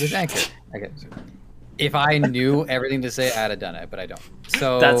 What is Anchor? Okay. If I knew everything to say, I'd have done it, but I don't.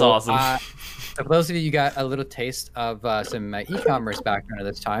 So That's awesome. So for those of you got a little taste of some e-commerce background at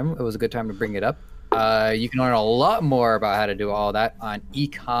this time, it was a good time to bring it up. You can learn a lot more about how to do all that on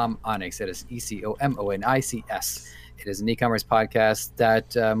Ecomonics. It is ECOMONICS. It is an e-commerce podcast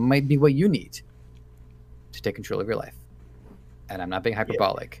that might be what you need to take control of your life. And I'm not being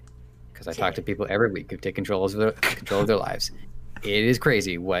hyperbolic because I talk to people every week who take control of their lives. It is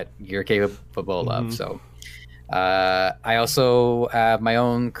crazy what you're capable of. So I also have my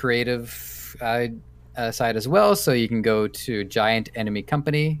own creative side as well. So you can go to Giant Enemy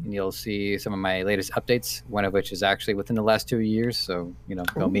Company and you'll see some of my latest updates, one of which is actually within the last 2 years. So,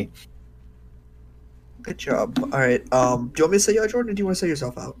 go me. Good job. All right. Do you want me to say you out, Jordan, or do you want to say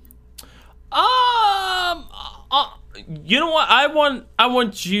yourself out? You know what? I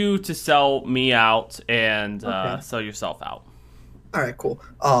want you to sell me out and sell yourself out. All right, cool.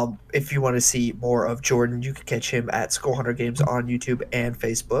 If you want to see more of Jordan, you can catch him at Skull Hunter Games on YouTube and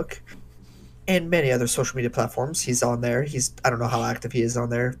Facebook, and many other social media platforms. He's on there. I don't know how active he is on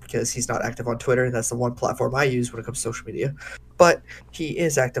there because he's not active on Twitter, and that's the one platform I use when it comes to social media. But he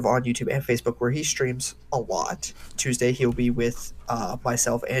is active on YouTube and Facebook, where he streams a lot. Tuesday, he'll be with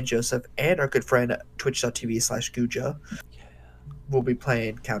myself and Joseph and our good friend twitch.tv/Guja. We'll be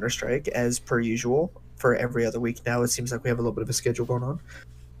playing Counter-Strike as per usual for every other week now. It seems like we have a little bit of a schedule going on.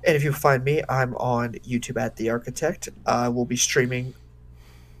 And if you find me, I'm on YouTube at The Architect. We'll be streaming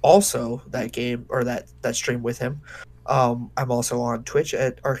also that game or that stream with him. I'm also on Twitch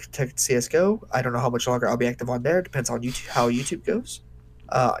at Architect CSGO. I don't know how much longer I'll be active on there. Depends on YouTube, how YouTube goes.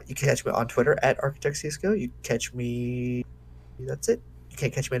 You can catch me on Twitter at Architect CSGO. You can catch me. That's it. You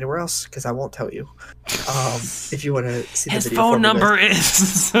can't catch me anywhere else because I won't tell you. If you want to see the His video phone form of number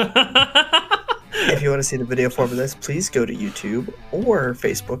this, is. if you want to see the video form of this, please go to YouTube or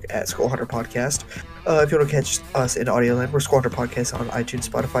Facebook at Skull Hunter Podcast. If you want to catch us in audio land, we're Skull Hunter Podcast on iTunes,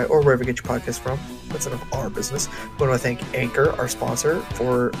 Spotify, or wherever you get your podcast from. That's none of our business. We want to thank Anchor, our sponsor,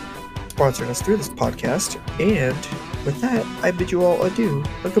 for sponsoring us through this podcast. And with that, I bid you all adieu.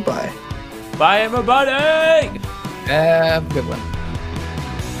 Goodbye. Bye, everybody. Have a good one.